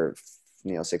L5 or,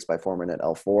 you know, 6 by 4 minute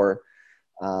L4.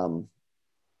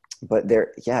 But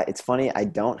it's funny. I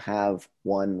don't have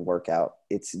one workout.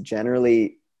 It's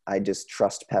generally, I just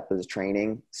trust Peppa's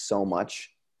training so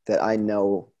much that I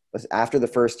know after the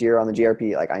first year on the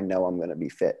GRP, like I know I'm going to be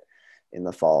fit in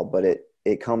the fall, but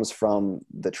it comes from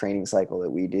the training cycle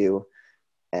that we do.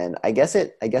 And I guess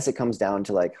it comes down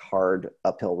to like hard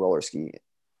uphill roller ski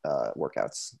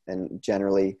workouts. And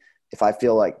generally, if I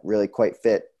feel like really quite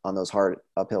fit on those hard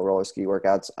uphill roller ski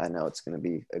workouts, I know it's going to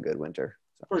be a good winter.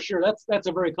 So. For sure. That's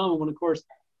a very common one, of course.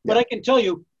 But I can tell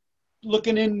you,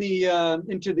 looking in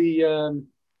into the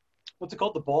what's it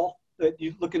called? The ball that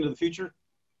you look into the future?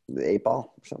 The 8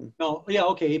 ball or something? No. Yeah.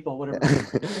 Okay. 8 ball, whatever.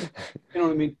 You know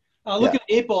what I mean? Looking at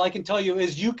 8 ball, I can tell you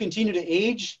as you continue to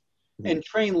age and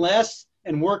train less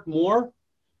and work more,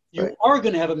 you are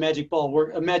going to have a magic ball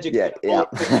work, a magic ball.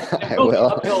 I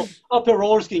will. Uphill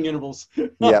roller skiing intervals.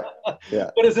 Yeah.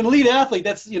 But as an elite athlete,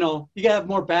 that's, you know, you got to have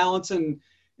more balance and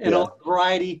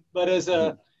variety. But as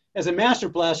a master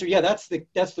blaster, that's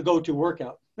the go-to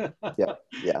workout. Yeah.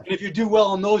 And if you do well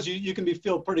on those, you can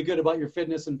feel pretty good about your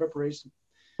fitness and preparation.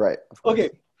 Right.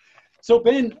 Okay. So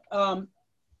Ben,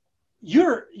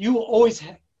 you always,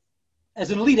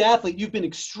 as an elite athlete, you've been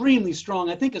extremely strong.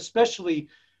 I think especially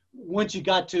once you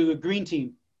got to a green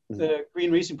team, the Green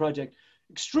Racing Project,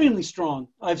 extremely strong.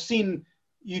 I've seen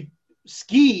you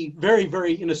ski very,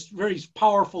 very, in a very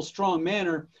powerful, strong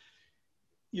manner.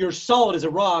 You're solid as a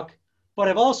rock, but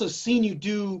I've also seen you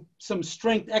do some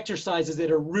strength exercises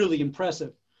that are really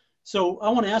impressive. So I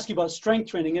want to ask you about strength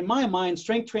training. In my mind,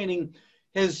 strength training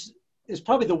is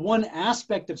probably the one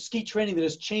aspect of ski training that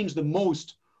has changed the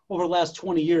most over the last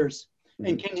 20 years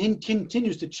and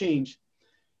continues to change.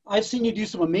 I've seen you do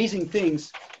some amazing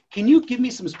things. Can you give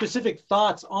me some specific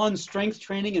thoughts on strength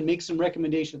training and make some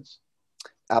recommendations?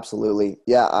 Absolutely.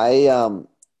 Yeah.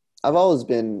 I've always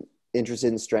been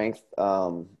interested in strength.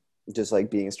 Just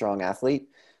like being a strong athlete,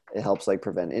 it helps like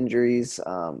prevent injuries.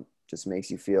 Just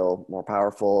makes you feel more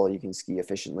powerful. You can ski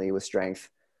efficiently with strength.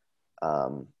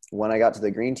 When I got to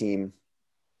the green team,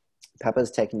 Peppa's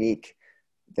technique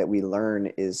that we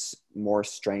learn is more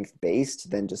strength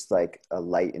based than just like a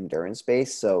light endurance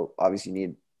base. So obviously you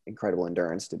need incredible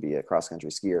endurance to be a cross country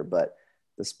skier, but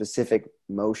the specific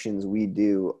motions we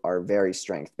do are very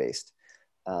strength based,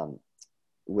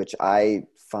 which I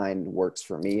find works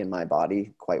for me and my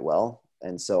body quite well.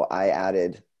 And so I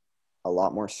added a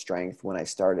lot more strength when I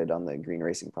started on the Green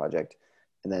Racing Project.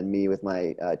 And then me with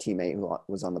my teammate who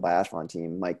was on the biathlon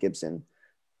team, Mike Gibson,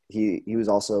 he was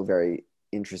also very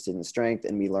interested in strength,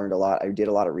 and we learned a lot. I did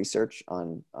a lot of research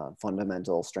on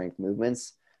fundamental strength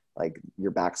movements, like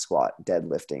your back squat,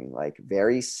 deadlifting, like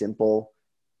very simple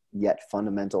yet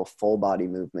fundamental full body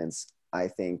movements, I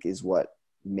think is what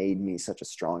made me such a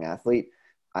strong athlete.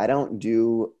 I don't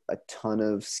do a ton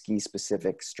of ski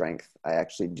specific strength. I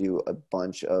actually do a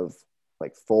bunch of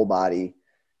like full body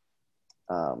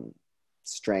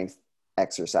strength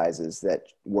exercises that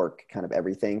work kind of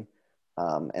everything.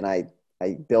 And I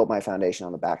built my foundation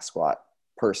on the back squat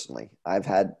personally. I've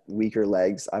had weaker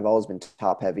legs. I've always been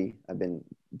top heavy. I've been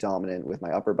dominant with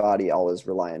my upper body, always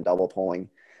rely on double pulling.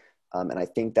 And I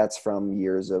think that's from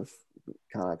years of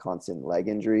kind of constant leg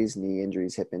injuries, knee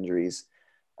injuries, hip injuries.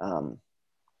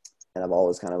 And I've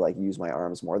always kind of like used my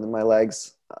arms more than my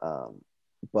legs.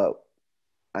 But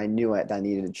I knew I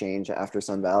needed to change after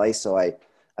Sun Valley. So I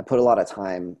put a lot of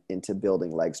time into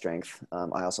building leg strength.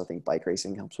 I also think bike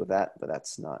racing helps with that, but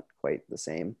that's not quite the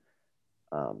same.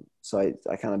 So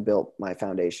I kind of built my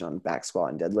foundation on back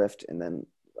squat and deadlift, and then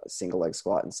single leg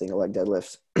squat and single leg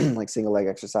deadlift, like single leg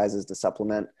exercises to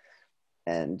supplement.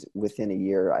 And within a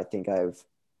year, I think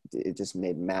it just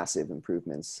made massive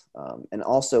improvements. And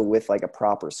also with like a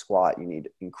proper squat, you need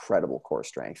incredible core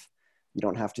strength. You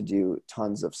don't have to do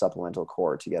tons of supplemental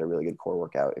core to get a really good core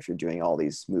workout if you're doing all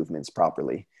these movements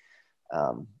properly.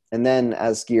 And then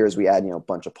as skiers, we add, a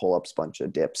bunch of pull-ups, bunch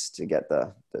of dips to get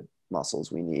the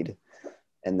muscles we need.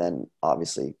 And then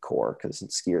obviously core, because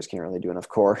skiers can't really do enough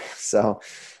core. So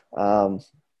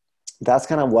that's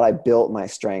kind of what I built my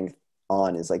strength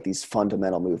on, is like these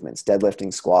fundamental movements: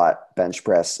 deadlifting, squat, bench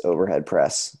press, overhead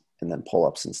press, and then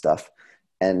pull-ups and stuff.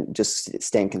 And just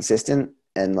staying consistent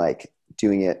and like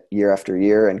doing it year after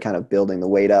year and kind of building the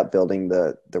weight up, building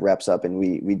the reps up. And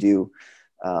we do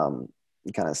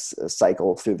kind of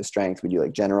cycle through the strength. We do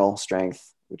like general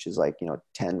strength, which is like,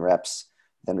 10 reps.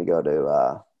 Then we go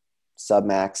to sub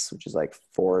max, which is like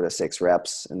 4 to 6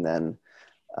 reps. And then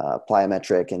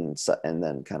plyometric and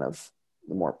then kind of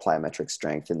the more plyometric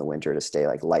strength in the winter to stay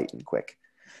like light and quick.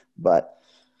 But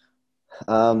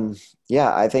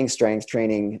I think strength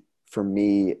training for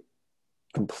me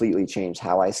completely changed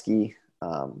how I ski.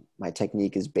 My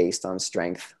technique is based on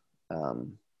strength.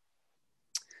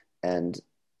 And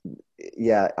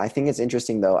I think it's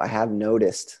interesting though. I have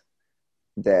noticed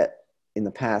that in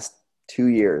the past 2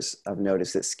 years, I've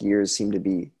noticed that skiers seem to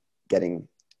be getting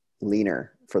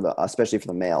leaner especially for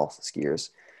the male skiers.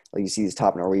 Like you see these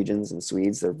top Norwegians and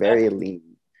Swedes, they're very lean,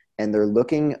 and they're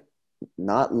looking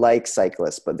not like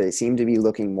cyclists, but they seem to be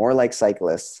looking more like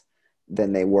cyclists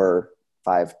than they were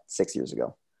 5-6 years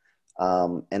ago.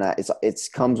 And it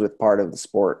comes with part of the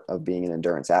sport of being an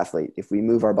endurance athlete. If we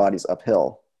move our bodies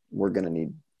uphill, we're going to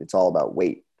need, it's all about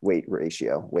weight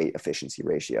ratio, weight efficiency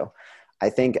ratio. I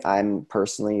think I'm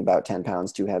personally about 10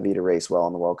 pounds too heavy to race well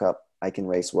in the World Cup. I can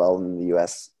race well in the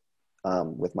US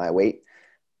with my weight.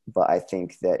 But I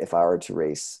think that if I were to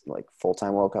race like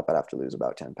full-time World Cup, I'd have to lose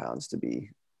about 10 pounds to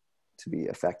be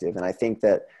effective. And I think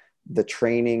that the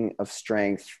training of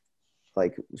strength,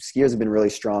 like skiers have been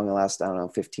really strong the last,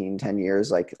 10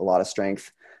 years, like a lot of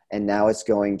strength. And now it's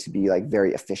going to be like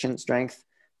very efficient strength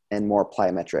and more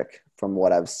plyometric from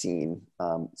what I've seen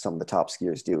some of the top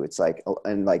skiers do. It's like,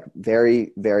 and like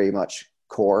very, very much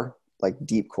core, like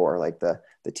deep core, like the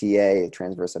TA,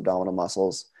 transverse abdominal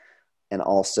muscles. And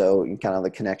also kind of the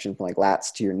connection from like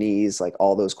lats to your knees, like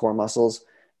all those core muscles,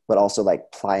 but also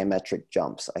like plyometric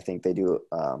jumps. I think they do,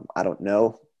 I don't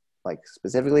know like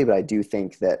specifically, but I do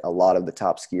think that a lot of the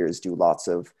top skiers do lots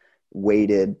of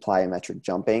weighted plyometric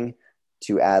jumping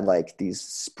to add like these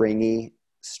springy,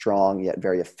 strong, yet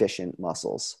very efficient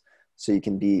muscles. So you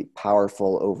can be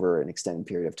powerful over an extended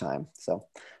period of time. So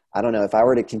I don't know, if I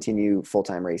were to continue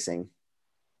full-time racing,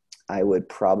 I would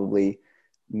probably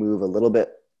move a little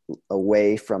bit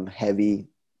away from heavy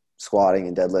squatting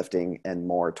and deadlifting and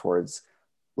more towards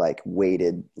like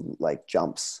weighted like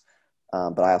jumps.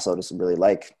 But I also just really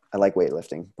I like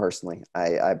weightlifting personally.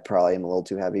 I probably am a little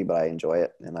too heavy, but I enjoy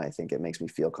it. And I think it makes me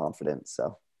feel confident.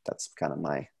 So that's kind of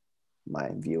my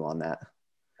view on that.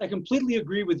 I completely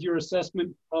agree with your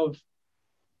assessment of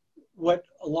what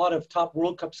a lot of top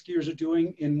World Cup skiers are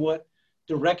doing and what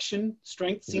direction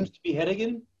strength seems to be heading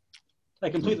in. I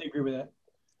completely agree with that.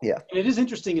 Yeah. And it is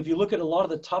interesting if you look at a lot of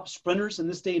the top sprinters in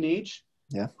this day and age,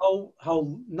 how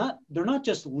they're not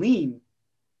just lean.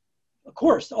 Of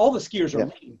course, all the skiers are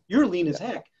lean. You're lean as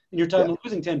heck, and you're talking about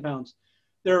losing 10 pounds.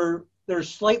 They're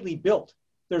slightly built.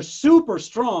 They're super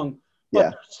strong, but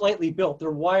they're slightly built.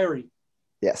 They're wiry.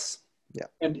 Yes. Yeah.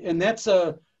 And that's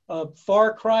a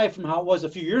far cry from how it was a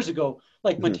few years ago.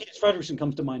 Like Matthias Fredriksson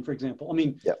comes to mind, for example. I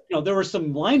mean, there were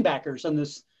some linebackers on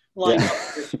this lined up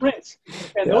for sprints.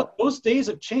 And Yeah. those days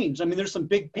have changed. I mean, there's some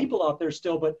big people out there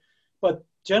still, but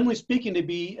generally speaking, to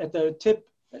be at the tip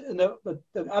and the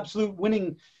absolute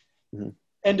winning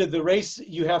end of the race,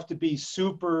 you have to be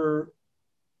super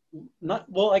not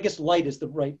well. I guess light is the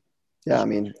right. Yeah, I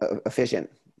mean, efficient,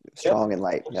 strong, and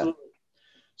light. Absolutely. Yeah.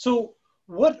 So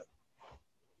what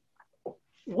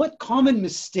common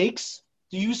mistakes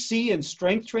do you see in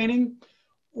strength training,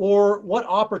 or what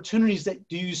opportunities that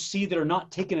do you see that are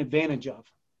not taken advantage of?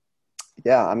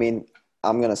 Yeah, I mean,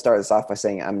 I'm going to start this off by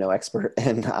saying I'm no expert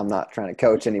and I'm not trying to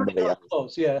coach anybody else.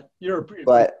 Close, yeah. You're pretty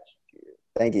But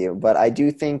thank you. But I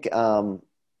do think,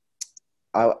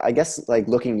 I guess like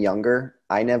looking younger,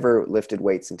 I never lifted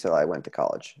weights until I went to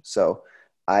college. So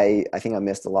I think I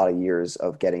missed a lot of years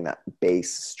of getting that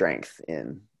base strength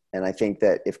in. And I think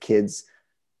that if kids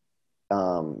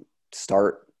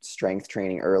start strength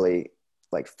training early,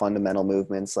 like fundamental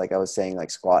movements, like I was saying,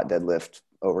 like squat, deadlift,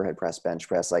 overhead press, bench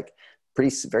press, like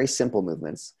very simple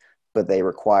movements, but they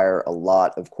require a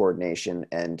lot of coordination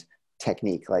and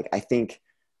technique. Like I think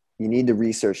you need to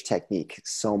research technique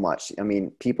so much. I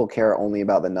mean, people care only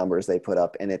about the numbers they put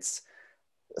up, and it's,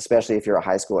 especially if you're a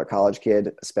high school or college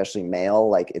kid, especially male,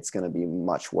 like it's going to be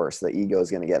much worse. The ego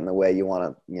is going to get in the way. You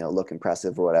want to, look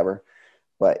impressive or whatever,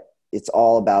 but it's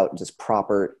all about just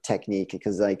proper technique,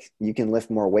 because like you can lift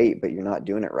more weight, but you're not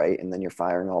doing it right. And then you're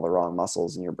firing all the wrong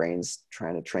muscles and your brain's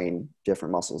trying to train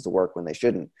different muscles to work when they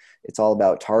shouldn't. It's all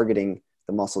about targeting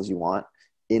the muscles you want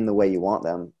in the way you want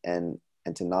them, and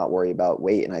to not worry about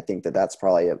weight. And I think that that's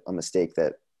probably a mistake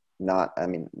that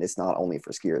it's not only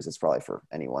for skiers, it's probably for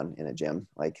anyone in a gym.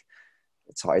 Like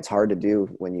it's hard to do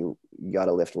when you got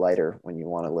to lift lighter when you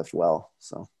want to lift well.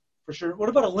 So for sure. What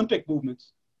about Olympic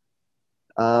movements?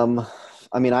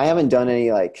 I mean, I haven't done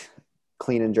any like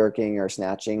clean and jerking or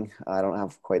snatching. I don't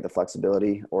have quite the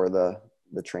flexibility or the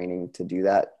training to do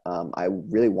that. I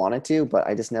really wanted to, but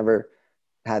I just never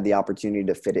had the opportunity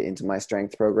to fit it into my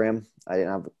strength program. I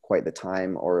didn't have quite the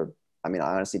time, I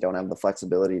honestly don't have the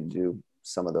flexibility to do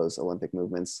some of those Olympic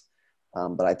movements.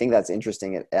 But I think that's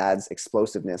interesting. It adds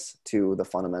explosiveness to the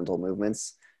fundamental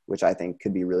movements, which I think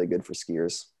could be really good for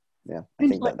skiers. Yeah, I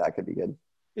think that could be good.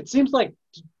 It seems like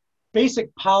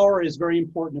basic power is very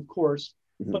important, of course,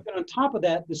 Mm-hmm. but then on top of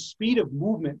that, the speed of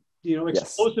movement,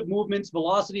 explosive movements,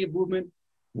 velocity of movement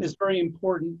is very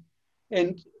important.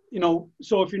 And,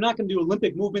 so if you're not going to do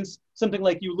Olympic movements, something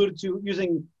like you alluded to,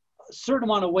 using a certain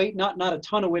amount of weight, not a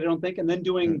ton of weight, I don't think, and then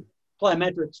doing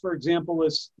plyometrics, for example,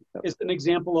 is an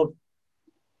example of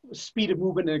speed of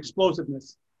movement and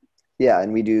explosiveness. Yeah,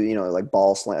 and we do, like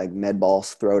like med ball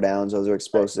throwdowns. Those are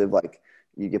explosive. Right. Like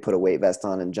you could put a weight vest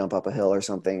on and jump up a hill or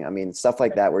something. I mean, stuff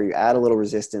like that where you add a little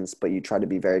resistance, but you try to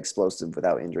be very explosive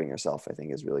without injuring yourself, I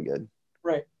think is really good.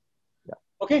 Right. Yeah.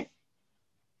 Okay.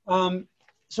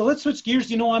 So let's switch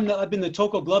gears. I've been the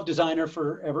Toco glove designer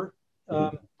forever.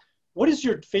 What is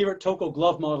your favorite Toco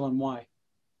glove model and why?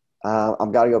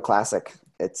 I've got to go classic.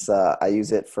 It's I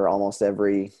use it for almost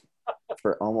everything.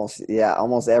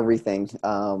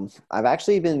 I've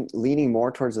actually been leaning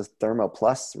more towards the Thermo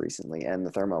Plus recently and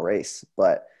the Thermo Race,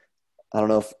 but I don't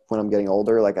know if when I'm getting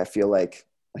older, like I feel like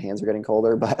my hands are getting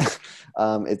colder, but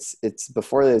it's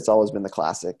before that, it's always been the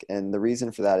classic. And the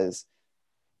reason for that is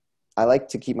I like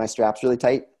to keep my straps really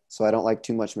tight, so I don't like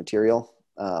too much material.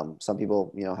 Some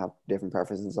people, have different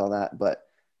preferences on that, but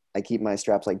I keep my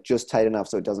straps like just tight enough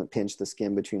so it doesn't pinch the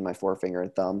skin between my forefinger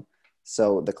and thumb.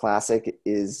 So the classic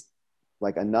is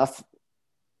like enough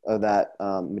of that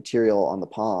material on the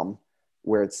palm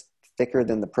where it's thicker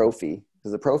than the Profi,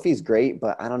 because the Profi is great,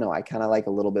 but I don't know, I kind of like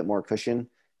a little bit more cushion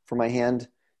for my hand.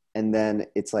 And then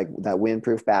it's like that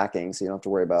windproof backing, so you don't have to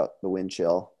worry about the wind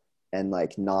chill, and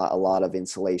like not a lot of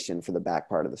insulation for the back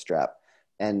part of the strap.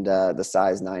 And the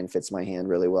size 9 fits my hand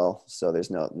really well, so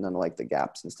there's none of like the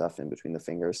gaps and stuff in between the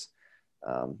fingers.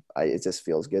 It just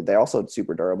feels good. They're also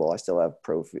super durable. I still have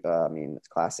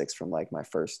classics from like my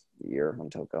first year on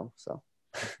Toco. So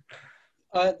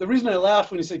the reason I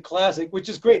laughed when you said classic, which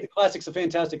is great, the classic's a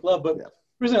fantastic glove, but the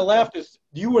reason I laughed is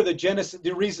you were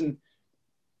the reason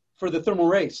for the Thermal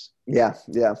Race. Yeah.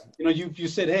 You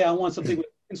said, hey, I want something with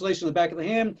insulation on the back of the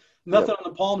hand, nothing on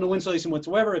the palm, no insulation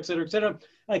whatsoever, et cetera, et cetera. And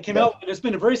I came out, and it's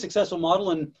been a very successful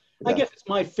model, and I guess it's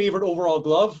my favorite overall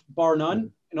glove, bar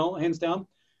none, hands down.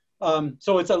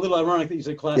 So it's a little ironic that you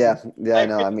said classic. Yeah, I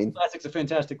know. Classic's a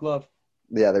fantastic glove.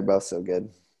 Yeah, they're both so good.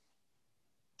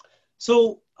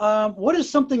 So what is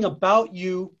something about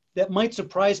you that might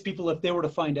surprise people if they were to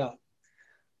find out?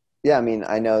 Yeah, I mean,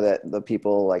 I know that the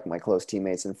people like my close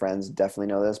teammates and friends definitely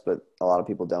know this, but a lot of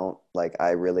people don't. Like,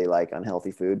 I really like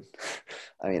unhealthy food.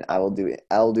 I mean, I'll do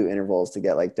intervals to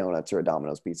get like donuts or a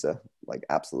Domino's pizza, like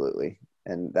absolutely.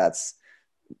 And that's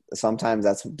sometimes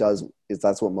that's what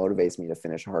motivates me to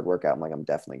finish a hard workout. I'm like, I'm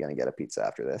definitely going to get a pizza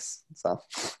after this. So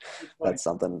It's funny. that's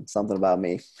something about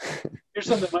me. Here's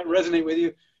something that might resonate with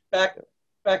you. Back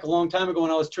back a long time ago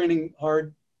when I was training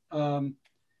hard, um,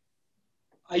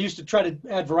 I used to try to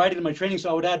add variety to my training. So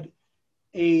I would add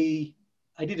a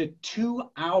I did a 2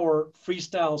 hour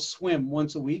freestyle swim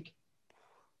once a week.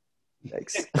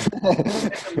 Thanks.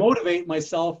 And to motivate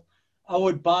myself, I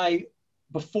would buy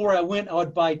before I went, I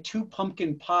would buy 2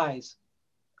 pumpkin pies.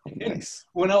 Oh, And nice.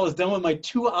 when I was done with my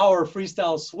 2 hour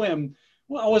freestyle swim,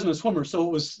 well, I wasn't a swimmer, so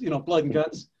it was, blood and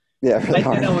guts. Yeah, really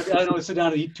And hard. I would sit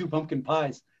down and eat 2 pumpkin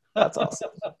pies. That's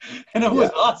awesome. And it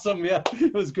was Yeah, awesome. Yeah,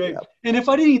 it was great. yeah, And if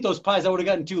I didn't eat those pies, I would have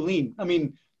gotten too lean. I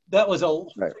mean, that was a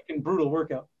right. freaking brutal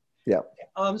workout. Yeah.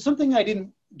 Something I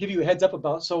didn't give you a heads up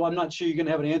about, so I'm not sure you're going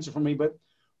to have an answer for me, but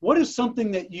what is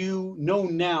something that you know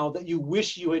now that you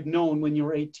wish you had known when you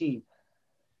were 18?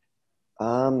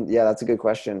 Yeah, that's a good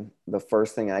question. The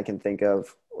first thing I can think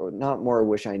of, or not more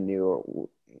wish I knew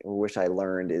or wish I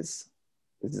learned is,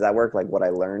 does that work? Like what I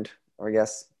learned, or I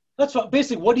guess? That's what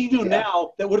basically, what do you know Yeah.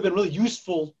 now that would have been really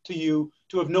useful to you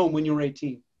to have known when you were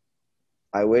 18?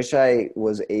 I wish I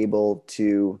was able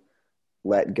to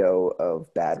let go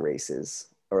of bad races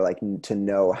or like to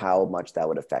know how much that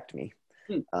would affect me.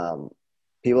 Hmm. Um,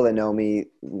 People that know me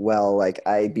well, like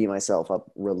I beat myself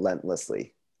up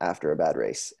relentlessly after a bad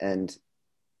race. And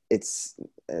it's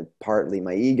partly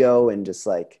my ego and just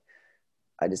like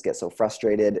I just get so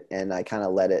frustrated and I kind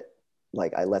of let it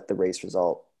like I let the race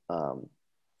result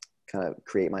kind of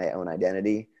create my own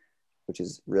identity, which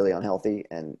is really unhealthy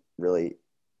and really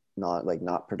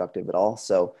not productive at all.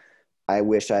 So I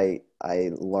wish I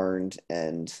learned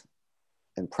and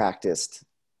practiced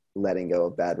letting go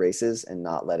of bad races and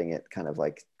not letting it kind of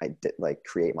like I did like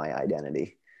create my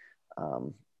identity.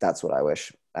 That's what I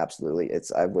wish. Absolutely,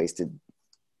 I've wasted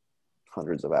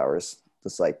hundreds of hours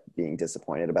just like being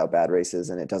disappointed about bad races,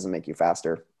 and it doesn't make you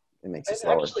faster. It makes you And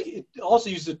slower. actually, it also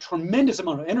uses a tremendous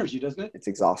amount of energy, doesn't it? It's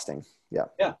exhausting. Yeah.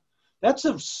 Yeah. That's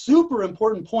a super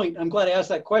important point. I'm glad I asked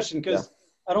that question Yeah. because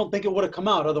I don't think it would have come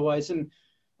out otherwise. And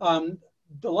um,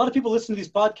 a lot of people listen to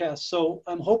these podcasts, so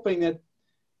I'm hoping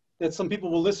that some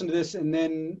people will listen to this and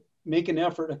then make an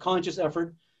effort, a conscious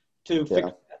effort to fix Yeah.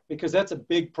 that, because that's a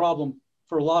big problem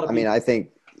for a lot of I mean, people. I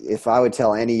think if I would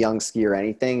tell any young skier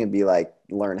anything, it'd be like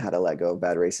learn how to let go of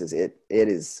bad races. It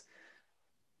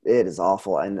is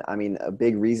awful. And I mean, a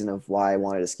big reason of why I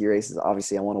wanted a ski race is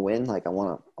obviously I want to win. Like I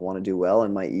want to do well.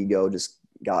 And my ego just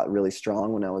got really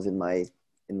strong when I was in my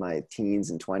teens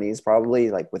and 20s,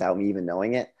 probably like without me even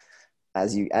knowing it.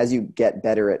 As you get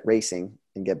better at racing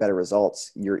and get better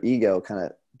results, your ego kind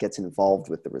of gets involved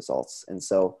with the results. And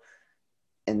so,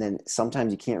 and then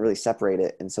sometimes you can't really separate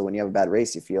it. And so when you have a bad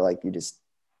race, you feel like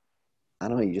I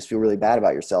don't know, you just feel really bad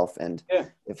about yourself. And Yeah.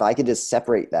 if I could just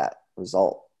separate that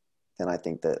result, then I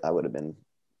think that I would have been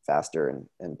faster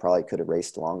and probably could have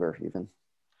raced longer even.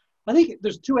 I think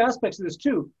there's two aspects of this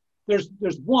too. There's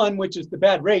one, which is the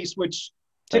bad race, which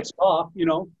Right. ticks off,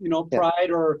 Yeah. pride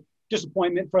or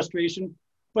disappointment, frustration.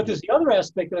 But Mm-hmm. there's the other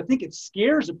aspect that I think it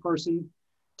scares a person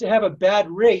to have a bad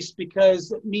race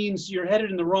because it means you're headed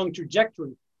in the wrong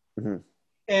trajectory. Mm-hmm.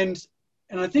 And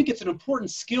and I think it's an important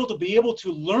skill to be able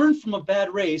to learn from a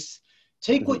bad race,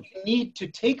 take what Mm-hmm. you need to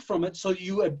take from it so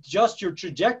you adjust your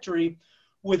trajectory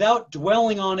without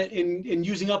dwelling on it and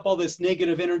using up all this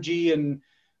negative energy and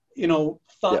Yeah.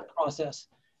 thought process.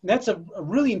 And that's a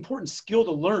really important skill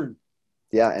to learn.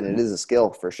 Yeah. And it is a skill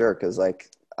for sure. Cause like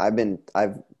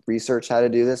I've researched how to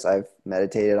do this. I've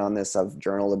meditated on this. I've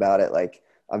journaled about it. Like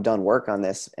I've done work on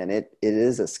this and it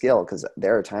is a skill because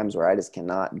there are times where I just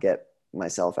cannot get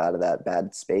myself out of that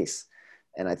bad space.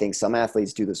 And I think some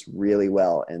athletes do this really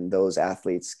well. And those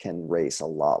athletes can race a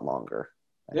lot longer,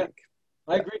 I Yeah, think.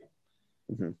 I Yeah. agree.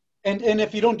 Mm-hmm. And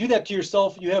if you don't do that to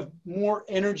yourself, you have more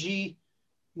energy,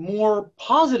 more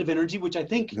positive energy, which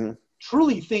Mm-hmm.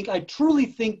 I truly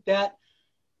think that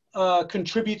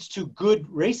contributes to good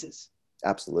races,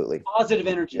 Absolutely. positive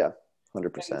energy Yeah.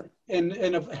 100%.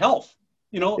 and of health.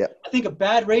 Yeah. I think a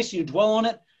bad race, you dwell on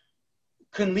it,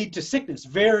 can lead to sickness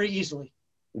very easily.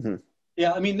 Mm-hmm.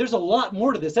 Yeah, I mean, there's a lot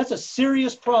more to this. That's a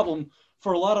serious problem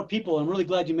for a lot of people. I'm really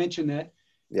glad you mentioned that.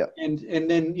 Yeah. And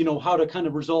then, how to kind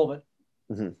of resolve it.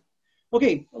 Mm-hmm.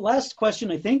 Okay, last question,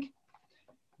 I think.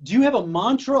 Do you have a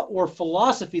mantra or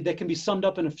philosophy that can be summed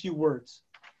up in a few words?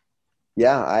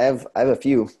 Yeah, I have a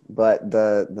few, but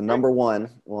the number one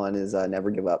is never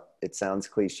give up. It sounds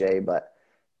cliche, but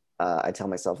I tell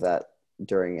myself that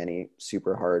during any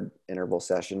super hard interval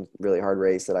session, really hard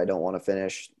race that I don't want to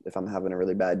finish. If I'm having a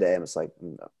really bad day, I'm just like,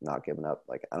 not giving up.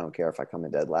 Like, I don't care if I come in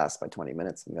dead last by 20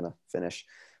 minutes, I'm gonna finish,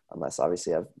 unless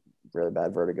obviously I have really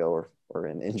bad vertigo or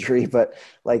an injury. But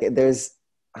like,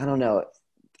 I don't know.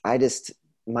 I just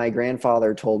My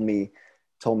grandfather told me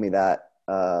that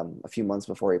a few months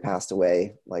before he passed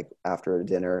away, like after a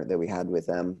dinner that we had with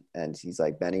them, and he's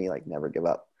like, Benny, like, never give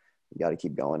up. You got to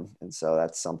keep going. And so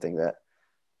that's something that,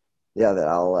 yeah, that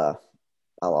I'll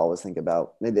always think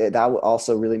about. That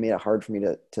also really made it hard for me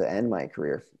to end my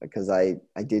career, because I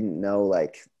didn't know,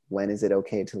 like, when is it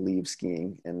okay to leave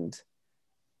skiing,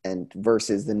 and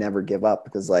versus the never give up,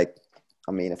 because, like,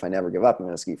 I mean, if I never give up, I'm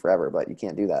going to ski forever, but you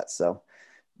can't do that. So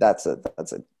that's a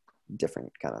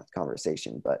different kind of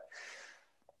conversation. But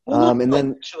Well, not and really,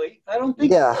 then actually. I don't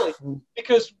think yeah, really,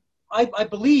 because I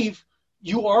believe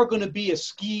you are going to be a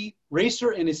ski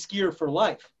racer and a skier for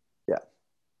life. yeah,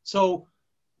 So,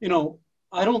 you know,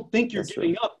 I don't think you're that's true.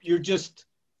 giving up. You're just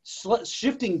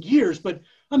shifting gears. But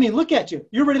I mean, look at you.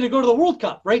 You're ready to go to the World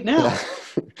Cup right now,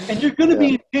 Yeah, and you're going to yeah,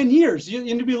 be in 10 years. You're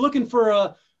going to be looking for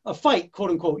a fight, quote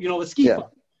unquote. You know, a ski yeah.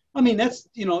 fight. I mean, that's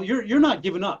you're not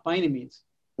giving up by any means.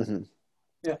 Hmm.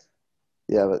 Yeah.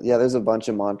 Yeah, but yeah, there's a bunch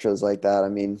of mantras like that. I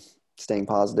mean, staying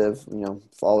positive,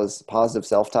 always positive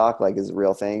self-talk, like, is a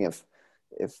real thing.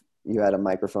 If you had a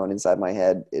microphone inside my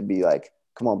head, it'd be like,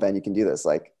 come on, Ben, you can do this.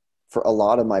 Like, for a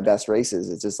lot of my best races,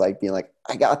 it's just like being like,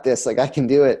 I got this, like, I can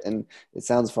do it. And it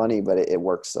sounds funny, but it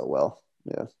works so well.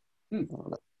 Yeah. Hmm. I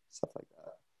don't know, stuff like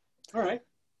that. All right.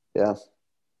 Yeah.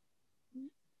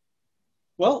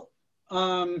 Well,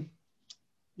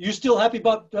 you still happy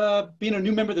about being a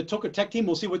new member of the Toka Tech team?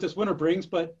 We'll see what this winter brings,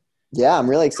 but Yeah, I'm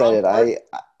really strong excited.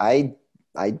 part. I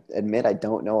I admit I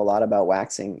don't know a lot about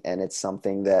waxing, and it's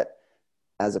something that,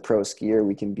 as a pro skier,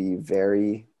 we can be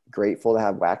very grateful to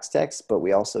have wax techs, but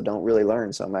we also don't really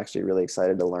learn. So I'm actually really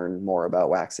excited to learn more about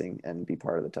waxing and be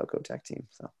part of the Toko Tech team.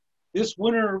 So This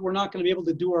winter, we're not going to be able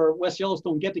to do our West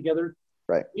Yellowstone get together.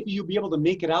 right. Maybe you'll be able to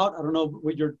make it out. I don't know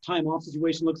what your time off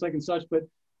situation looks like and such, but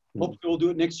Mhm. hopefully we'll do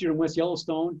it next year in West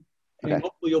Yellowstone, and Okay.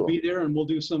 hopefully you'll Cool. be there, and we'll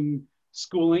do some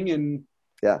schooling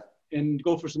Yeah. and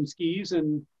go for some skis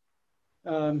and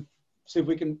um, see if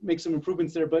we can make some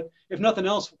improvements there. But if nothing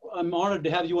else, I'm honored to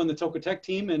have you on the Toka Tech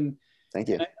team, Thank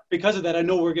you. because of that, I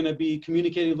know we're going to be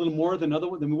communicating a little more than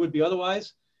we would be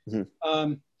otherwise. Mhm.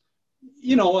 Um,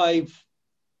 you know,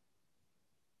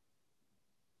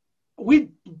 we've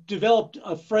developed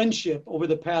a friendship over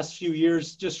the past few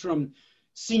years just from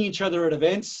seeing each other at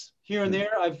events here and Mhm.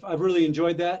 there. I've really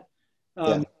enjoyed that.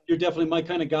 Yeah. You're definitely my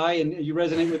kind of guy, and you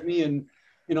resonate with me, and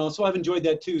so I've enjoyed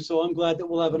that too. So I'm glad that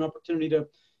we'll have an opportunity to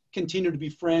continue to be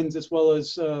friends as well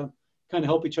as kind of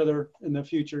help each other in the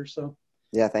future. So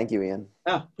Yeah. Thank you, Ian.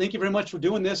 yeah, thank you very much for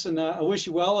doing this, and I wish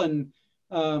you well, and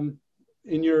um,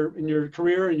 in your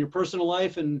career and your personal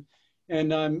life, and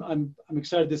I'm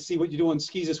excited to see what you do on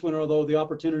skis this winter. Although the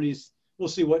opportunities, we'll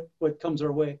see what comes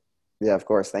our way. Yeah, of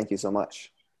course. Thank you so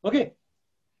much. Okay,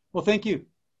 well, thank you.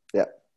 Yeah.